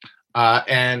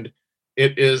 And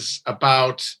it is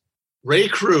about Ray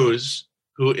Cruz,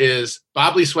 who is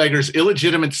Bob Lee Swagger's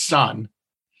illegitimate son,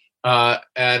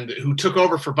 and who took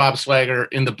over for Bob Swagger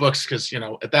in the books because,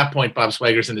 at that point, Bob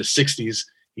Swagger's in his 60s.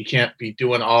 He can't be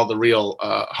doing all the real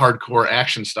hardcore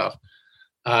action stuff.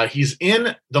 He's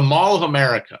in the Mall of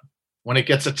America when it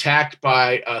gets attacked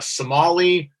by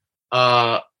Somali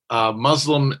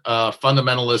Muslim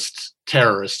fundamentalist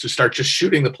terrorists who start just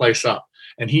shooting the place up.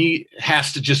 And he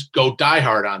has to just go die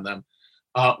hard on them.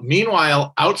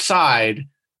 Meanwhile, outside,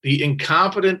 the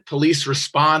incompetent police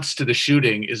response to the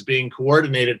shooting is being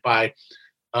coordinated by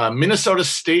Minnesota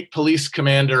State Police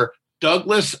Commander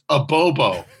Douglas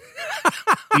Abobo,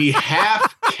 the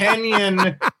half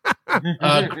Kenyan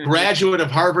graduate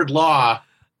of Harvard Law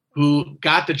who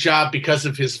got the job because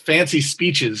of his fancy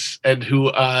speeches and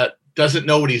who doesn't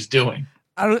know what he's doing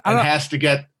and has to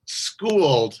get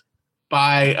schooled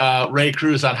by Ray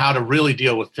Cruz on how to really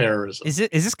deal with terrorism. Is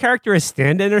this character a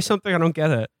stand-in or something? I don't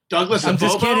get it. Douglas I'm Abobo?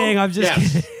 just kidding. I'm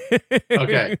just kidding.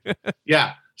 Okay.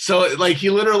 Yeah. So like he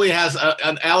literally has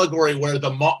an allegory where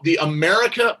the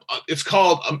America, it's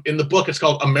called in the book, it's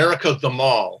called America the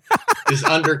Mall, is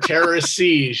under terrorist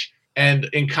siege, and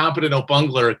incompetent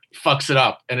O'Bungler fucks it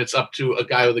up, and it's up to a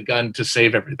guy with a gun to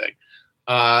save everything.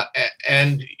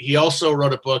 And he also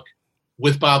wrote a book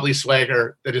with Bob Lee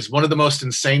Swagger that is one of the most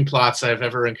insane plots I've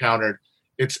ever encountered.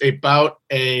 It's about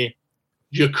a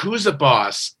Yakuza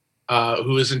boss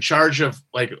who is in charge of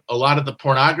like a lot of the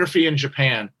pornography in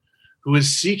Japan, who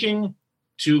is seeking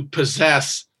to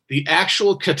possess the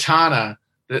actual katana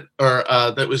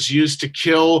that was used to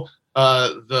kill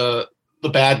the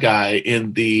bad guy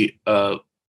in the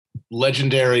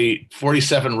legendary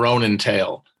 47 Ronin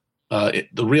tale,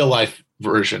 the real life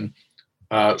version,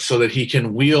 so that he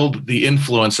can wield the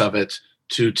influence of it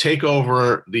to take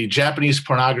over the Japanese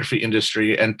pornography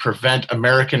industry and prevent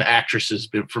American actresses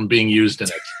from being used in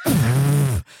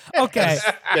it. Okay.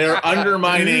 They're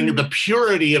undermining the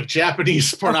purity of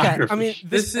Japanese pornography. Okay. I mean,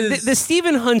 the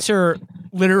Stephen Hunter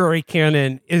literary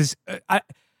canon is, I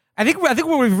think what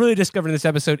we've really discovered in this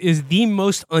episode is the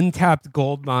most untapped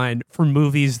gold mine for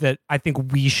movies that I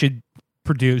think we should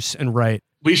produce and write.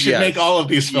 We should make all of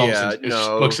these films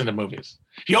books into movies.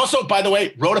 He also, by the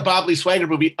way, wrote a Bob Lee Swagger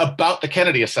movie about the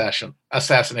Kennedy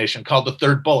assassination called The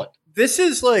Third Bullet. This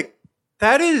is like,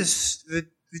 that is, the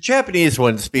Japanese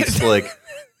one speaks to like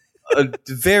a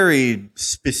very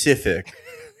specific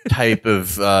type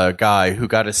of guy who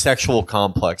got a sexual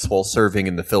complex while serving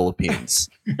in the Philippines.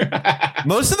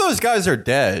 Most of those guys are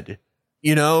dead.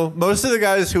 Most of the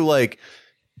guys who like,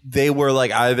 they were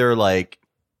like either like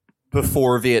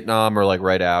before Vietnam or like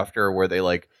right after, where they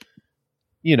like,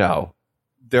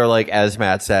 they're like, as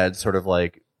Matt said, sort of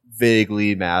like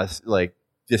vaguely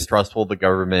distrustful of the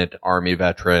government, army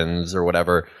veterans or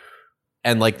whatever.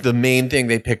 And like the main thing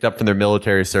they picked up from their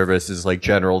military service is like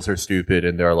generals are stupid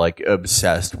and they're like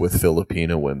obsessed with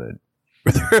Filipino women.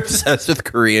 They're obsessed with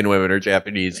Korean women or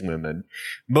Japanese women.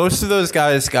 Most of those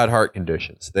guys got heart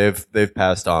conditions. They've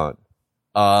passed on.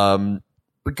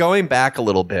 But going back a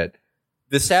little bit,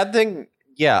 the sad thing,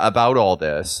 about all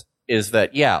this is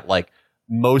that, like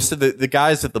most of the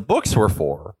guys that the books were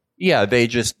for,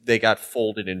 they got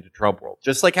folded into Trump world.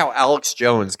 Just like how Alex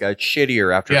Jones got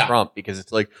shittier after Trump, because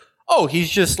it's like, oh, he's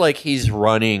just like, he's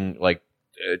running like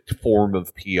a form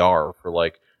of PR for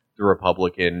like the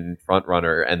Republican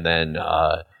frontrunner and then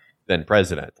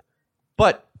president.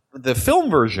 But the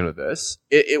film version of this,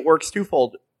 it works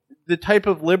twofold. The type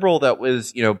of liberal that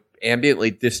was,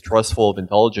 ambiently distrustful of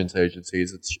intelligence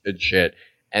agencies and shit,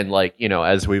 and like,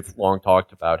 as we've long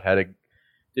talked about,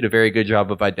 did a very good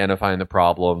job of identifying the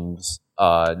problems,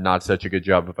 not such a good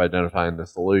job of identifying the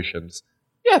solutions.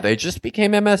 Yeah, they just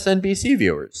became MSNBC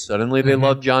viewers. Suddenly they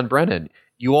love John Brennan.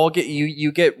 You all get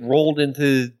you get rolled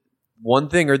into one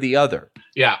thing or the other.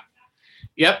 Yeah.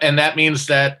 Yep, and that means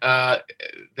that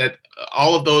that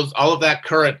all of that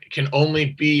current can only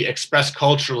be expressed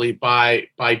culturally by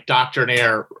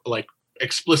doctrinaire, like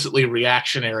explicitly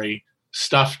reactionary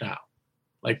stuff now.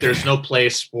 Like there's no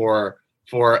place for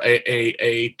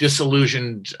a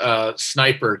disillusioned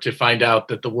sniper to find out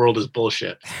that the world is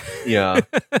bullshit. Yeah.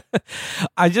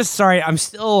 I'm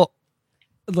still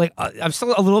a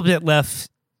little bit left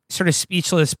sort of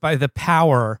speechless by the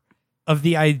power of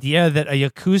the idea that a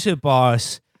Yakuza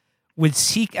boss would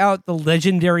seek out the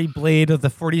legendary blade of the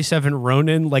 47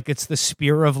 Ronin like it's the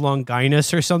spear of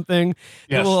Longinus or something.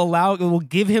 Yes. It will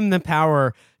give him the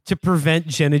power to prevent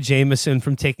Jenna Jameson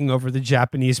from taking over the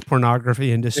Japanese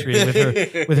pornography industry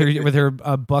with her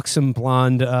buxom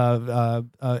blonde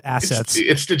assets.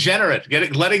 It's degenerate.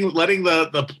 Letting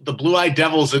the blue-eyed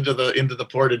devils into the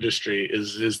porn industry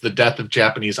is the death of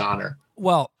Japanese honor.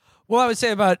 Well, I would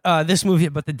say about this movie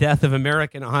about the death of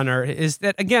American honor is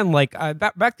that, again, like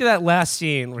back to that last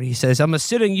scene where he says, "I'm a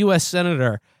sitting U.S.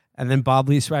 senator," and then Bob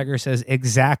Lee Swagger says,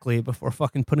 "Exactly," before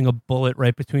fucking putting a bullet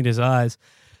right between his eyes.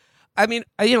 I mean,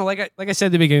 like I said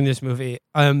at the beginning of this movie,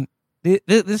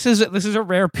 this is a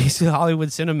rare piece of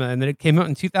Hollywood cinema, and that it came out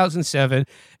in 2007,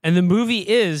 and the movie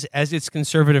is, as its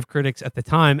conservative critics at the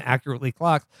time accurately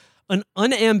clocked, an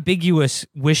unambiguous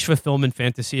wish fulfillment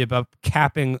fantasy about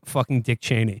capping fucking Dick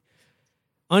Cheney.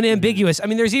 Unambiguous. I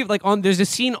mean, there's a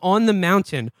scene on the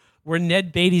mountain where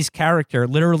Ned Beatty's character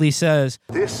literally says,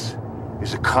 "This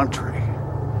is a country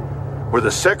where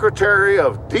the Secretary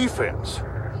of Defense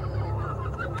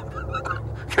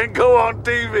can go on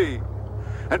TV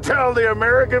and tell the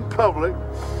American public,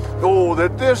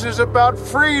 that this is about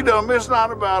freedom, it's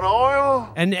not about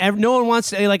oil." And no one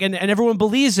wants to and everyone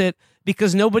believes it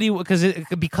because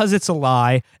it's a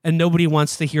lie and nobody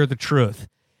wants to hear the truth.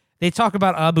 They talk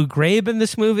about Abu Ghraib in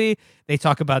this movie. They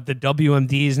talk about the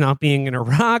WMDs not being in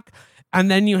Iraq,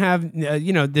 and then you have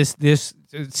this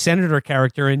senator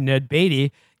character in Ned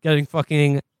Beatty getting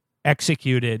fucking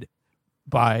executed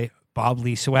by Bob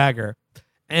Lee Swagger.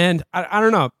 And I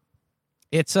don't know,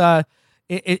 it's a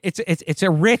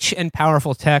rich and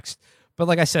powerful text, but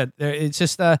like I said, it's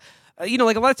just like a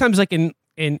lot of times, like in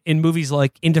movies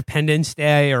like Independence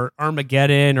Day or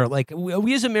Armageddon, or like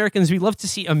we as Americans, we love to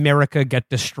see America get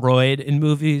destroyed in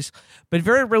movies, but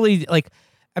very rarely,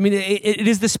 it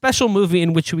is the special movie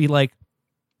in which we like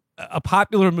a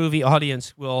popular movie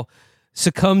audience will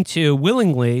succumb to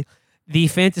willingly the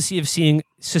fantasy of seeing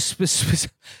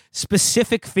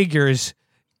specific figures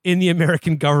in the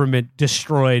American government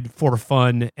destroyed for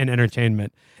fun and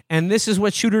entertainment. And this is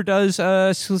what Shooter does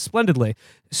splendidly.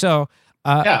 So,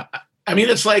 yeah. I mean,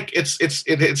 it's like it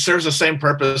serves the same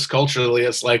purpose culturally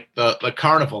as like the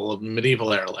carnival of the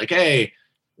medieval era. Like, hey,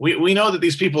 we know that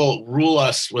these people rule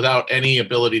us without any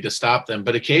ability to stop them,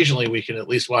 but occasionally we can at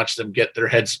least watch them get their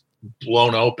heads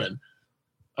blown open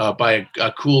by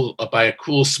a cool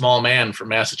small man from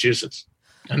Massachusetts.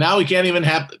 And now we can't even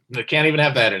have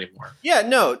that anymore. Yeah,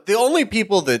 no. The only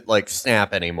people that like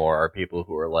snap anymore are people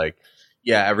who are like,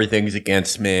 yeah, everything's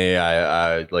against me.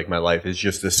 I like my life is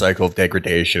just a cycle of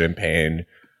degradation and pain.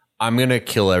 I'm gonna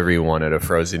kill everyone at a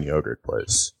frozen yogurt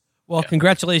place. Well,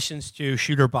 Congratulations to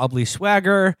Shooter Bob Lee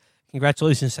Swagger.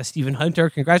 Congratulations to Stephen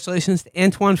Hunter. Congratulations to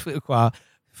Antoine Fuqua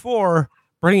for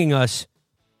bringing us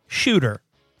Shooter.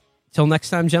 Till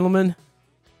next time, gentlemen.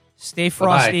 Stay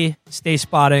frosty. Bye-bye. Stay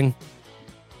spotting.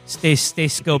 Stay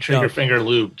scoped Trigger up. Finger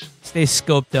lubed. Stay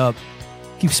scoped up.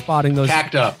 Keep spotting those.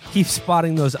 Packed up. Keep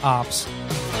spotting those ops.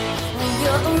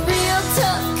 You're a real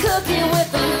tough cookie with